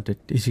тааматат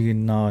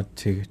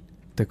исигиннааратсигит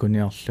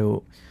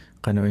такуниарлуу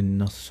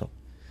кануиннерсо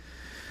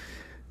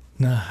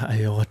на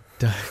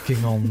айоратта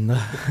кингорна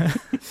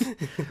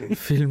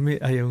филми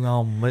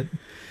аюнгаармат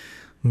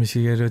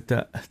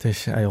мисигалута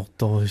тас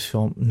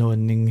айорторуссуум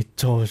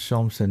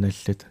нуаннингитсоруссуум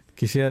саналлута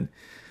кисиан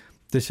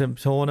тасам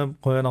соонам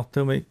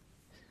qoyanartumi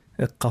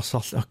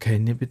эққарсарл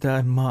окейни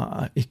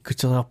питаамма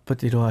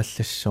иккутериарпат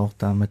илуааллассоор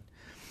таамат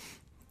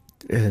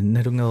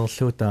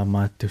налунгерерлуу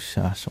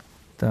таамааттуссаасо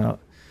таа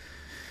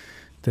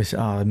тас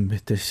аарми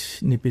тас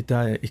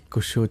нипитаа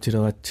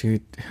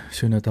иккуссуутилератсигит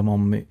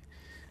сунатамарми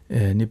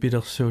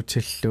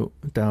нипилерсуутиллу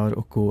таавал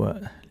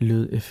укуа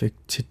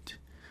лydeffektит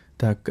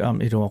таак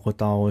аам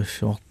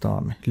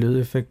илуақутааруссуортаами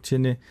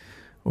lydeffektини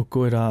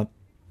укуила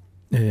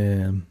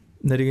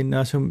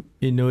налигиннаасум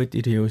инуит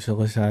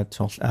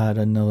илиусерисаатсорл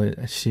ааланнери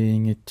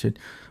ассиингитсут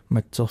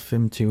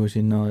матсерфим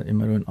тигусиннери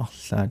ималун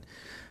арлаат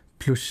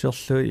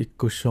плуссерлуи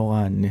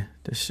иккуссораанни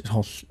тас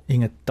сорл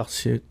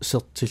ингаттарси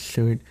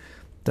сертиллуит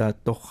таа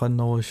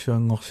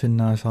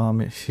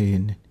торханнеруссуангорсиннаасарами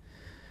сиини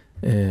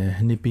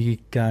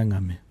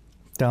нипигиккаангами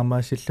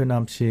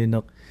таамаасиллунаам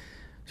сиинеқ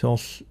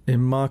сорл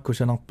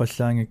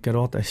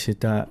иммааккусанарпаллаангиккалуарт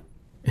асситаа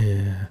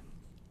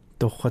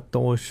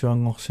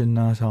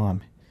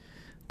торхатторуссуангорсиннаасарами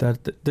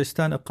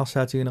тастан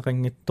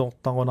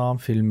эққарсаатигинеқангиттоортарунаарам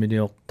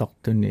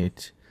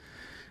филмилиортартуниит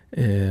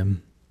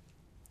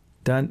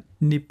тан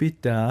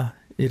нипита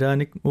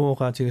илааник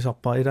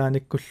уоқаатигисарпаа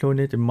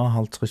илааниккуллуунит имма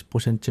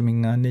 50%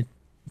 мингаанит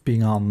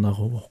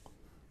пингаарнеруоқ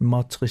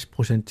имма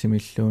 30%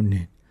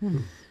 миллуунни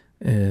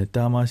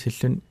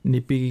таамаасиллун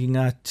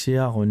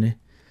нипигингаатсиаруни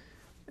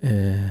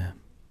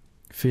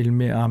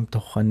филми аам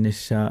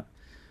торханниссаа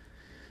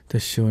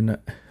тассууна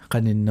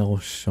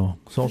qanиннеруссоо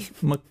сорл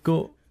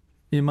макку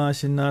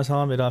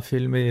имаасиннаасарами ила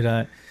филми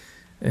ила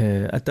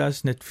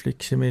атаас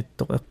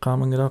Netflix-имииттоқ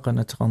эққаамангилаа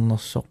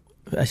канатеқарнерсоқ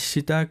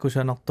асситааку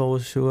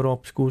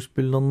санарторуссугалуарп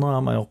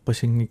скуспиллернерама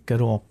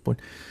аёрпасингиккалуарпут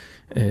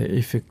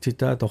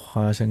эффектитаа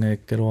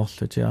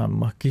торхаасангааккалуарлути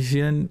аама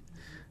кисиан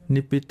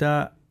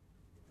нипита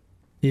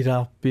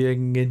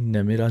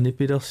илаарпиангиннами ила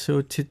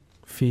нипилерсуутит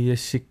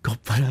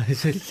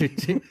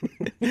фиассиккорпалаасаллути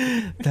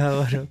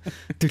таавару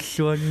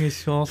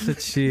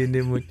туллуангиссуарлут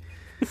сиинимут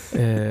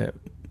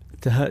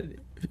таа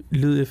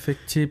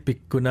lydeffekti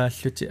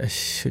pikkunaallути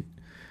assut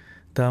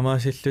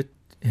таамаасиллут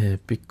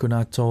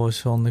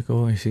pikkunaatsoruussuorniku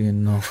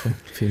isiginnerpu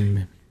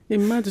filmi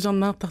имма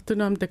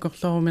тусарнаартартунаам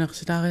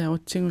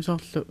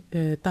такорлоруминарсилаариарутсигусоорлу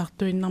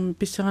таартуиннарми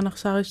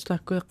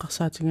писсеранарсаариуллаакку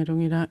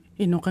эққарсаатингалунгила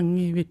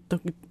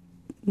иноқангиивитток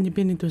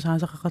нипини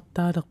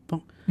тусаасақақартаалерпо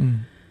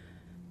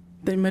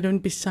таймалун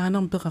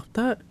писсаанерм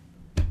пеқартаа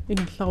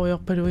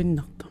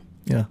ингерларуйорпалуиннарто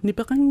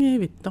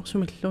нипеқангиивиттор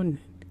сумаллуунни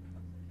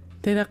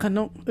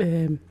телақано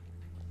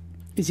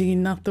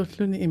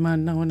исигиннаартууллуни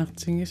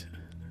имааннарунартингис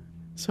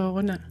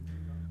соорuna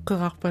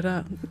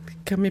qeqarpala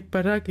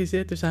kamipala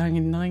kisia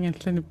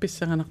tusaanginneringallani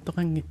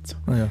pissanganartoqanngitsu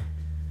ja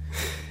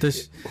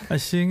tas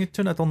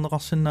assiingitsuna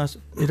atorneqarsinnaas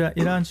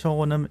ilaan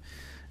soorunami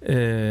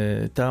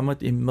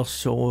taamat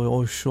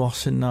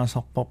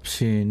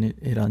immersoruussuarsinnaasarparpsiini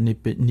ila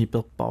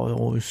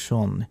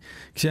niperparuussuarni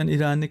kisian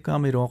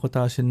ilaannikkaami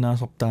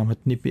iluaqutaasinnaasar taamat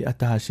nipi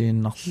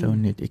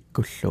ataasiinnarluunit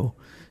ikkullu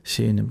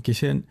siinam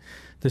kisian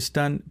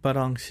tastaan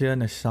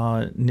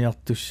balansianassara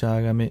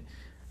niartussaagami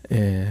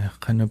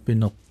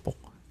qanupinerpoq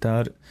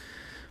taar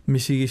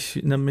misigis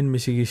nammin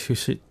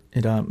misigissussit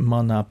ila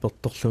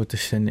marnaapertorluu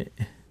tassani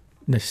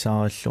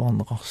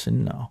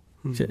нассаариллуарнеқарсинаа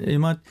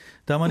имаат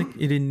тааманик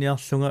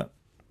илинниарлунга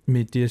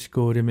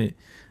митиаскуулими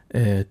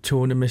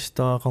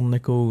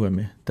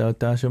туунемистаақарникуугами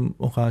таасум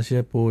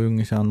оқаасиа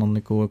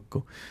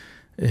пууюнгисаарнерникуакку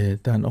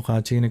таан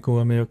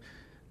оқаатигникугамиук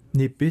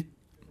ниппит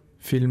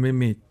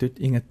филмимииттут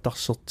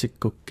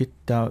ингаттарсертиккуккит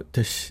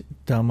тас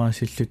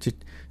таамаасиллутит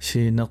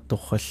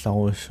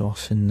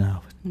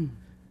сиинерторралларуйссуарсинаават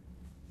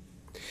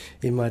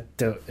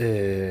имаатта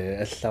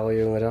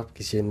алларуйунгалаар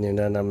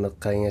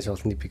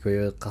кисианниунаанаммеққаингасоорлни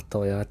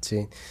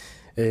пикуйуеққарториаратсигин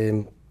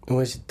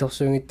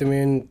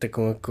уаситторсуунгиттамиун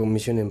такунгакку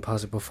Mission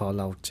Impossible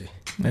Fallout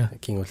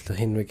кингуллер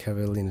Henry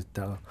Cavill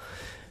инуттаа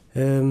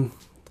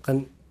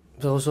кан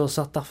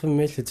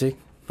соосоортарфиммииллутик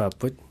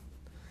пааппут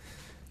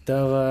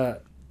таава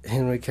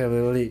Henry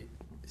Cavill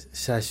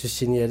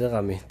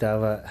саасуссиниалерами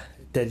таава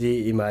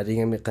тали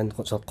имаалингами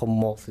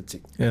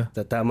канқусоққуммоорлутик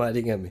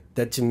таамаалингами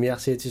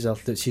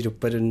татсиммиарсиитисоорлу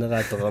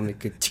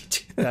силуппалуннерааторамикку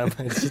тик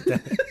таамаалсита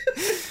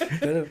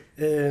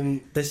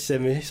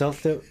тассами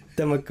соорлу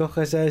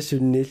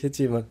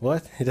тамаккоррасаасуннииллутима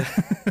what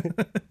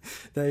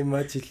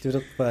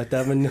таимаатиллулерпаа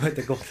тааманнуа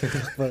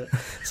такорлулерпаа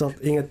сорт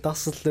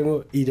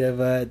ингаттарсерлугу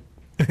илаваат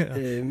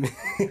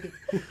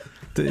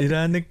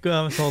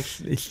иранеккуама сорл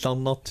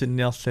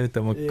илларнартинниарлу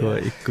тамаккуа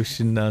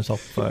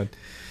иккуссиннаасарпаат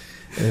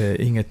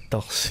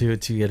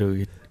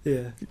ингаттарсиутигалугит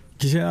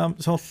кисаам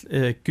сорл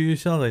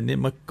кюсарини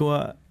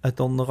маккуа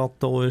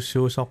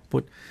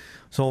аторнеқарторуйуссуусарпут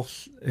сорл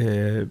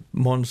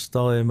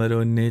монстери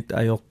малуунниит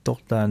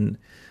ajortortaan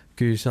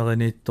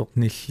кюсаринитtor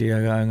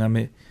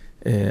ниллиагаангами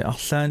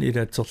арлаан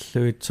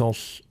илатерлуит сорл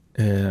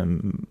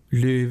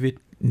лүвит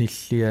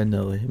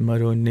ниллианери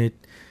малуунниит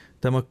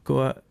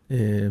тамаккуа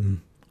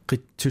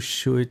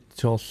qittussuit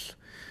сорл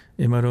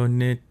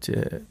ималуунниит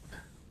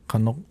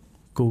qanor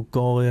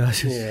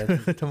kuukoriasis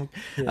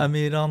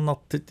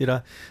амилаарнартит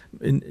ила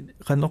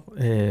qanor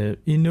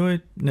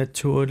inuit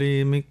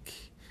naturlimik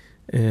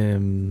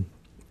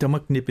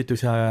тамак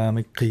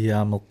нипитусаагаамик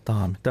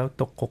қиаамертарами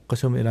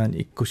тааттоққоққасуми илаан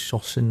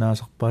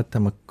иккуссорсинаасарпаат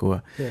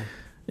тамаккуа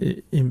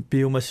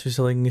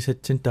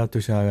импиумассусерингисатсин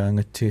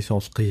таатусаагаангатсиг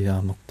сорл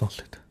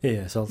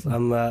қиаамертарлута сорл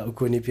амма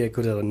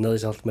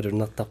укунипиакулернерисарлу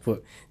малуннартарпу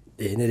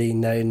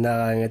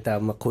нэлиннаиннаараанга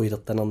таама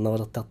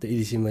қуилертанернерулертарту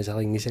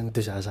илисимасарингисангу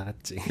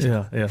тусаасаратсиг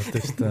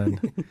тустаан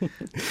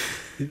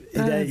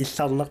ила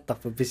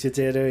илларнартарпу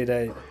писсутеалу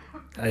ила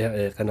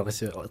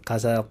каноқису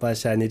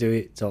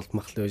қасаарпаассаанилуи сорл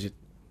марлуусут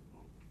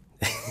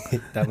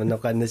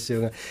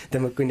таманноқаннассуунга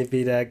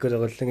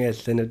тамаккунипилааккулеруллунга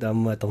аллану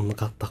таамаа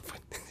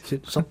торнеқартарпут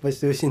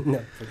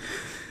сорпассуусиннааппут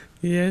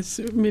Yes,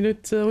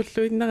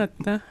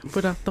 минутсеруллуиннератта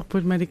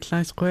пулаарторпут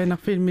маликлаас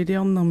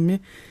қуянарфилмилиорнэрми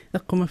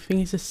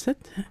эққумаффигисассат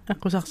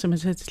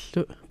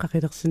аққусарсимасатиллу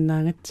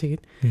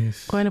қақилерсинаагатсигит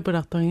қуяна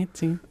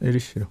пулаарторингатсигит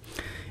элиссилу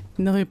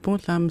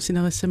нериппуулаама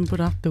синериссам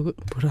пулаартугу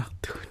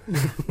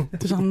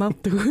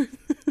тусарнаартугу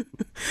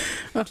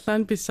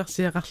арлаан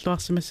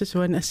писсарсиақарлуарсимасса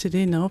суан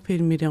ассалиинеру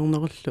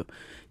филмилиорнеруллу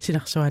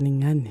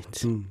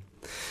силарсуанингааннит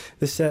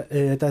Tässä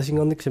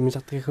taasiнгорник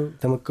самисартагу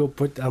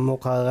тамаккууппут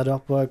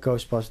аммоқаагалуарпуа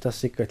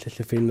Ghostbusters-икку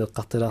аллаллу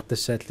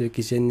филмеэққартулаартассааллу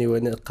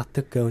кисианнигуана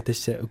эққартуккау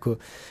тасса уку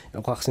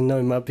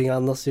оқарсиннами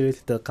мааппингаарнерсивил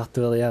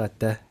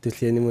теэққартуериаратта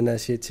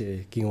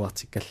туллианимунаасиити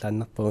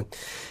кингуартиккаллааннарпагун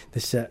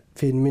тасса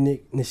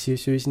филмини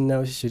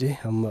нассиусуисиннаусисули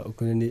амма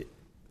укунани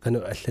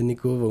кану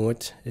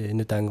алланикуувгут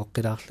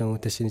нутаангоққилаарлугу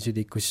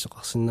тассинисули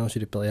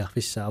иккуссоқарсиннаусули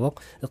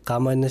периарфиссаавоқ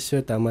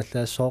эққаамааннассуа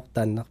таамааллаасооқ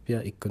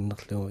тааннарпиа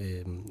иккуннерлугу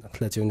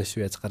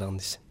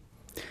арлатиунассуиатеқалаарнисса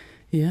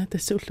Ja,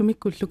 tässä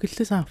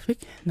Ullukillisaarfik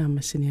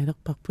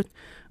naamassinialerparput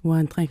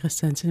uaantra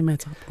Christiansini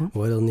maatarpua.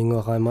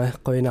 Ualerninguaqaamаа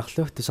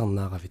qoinarlu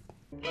tusarnaaravit.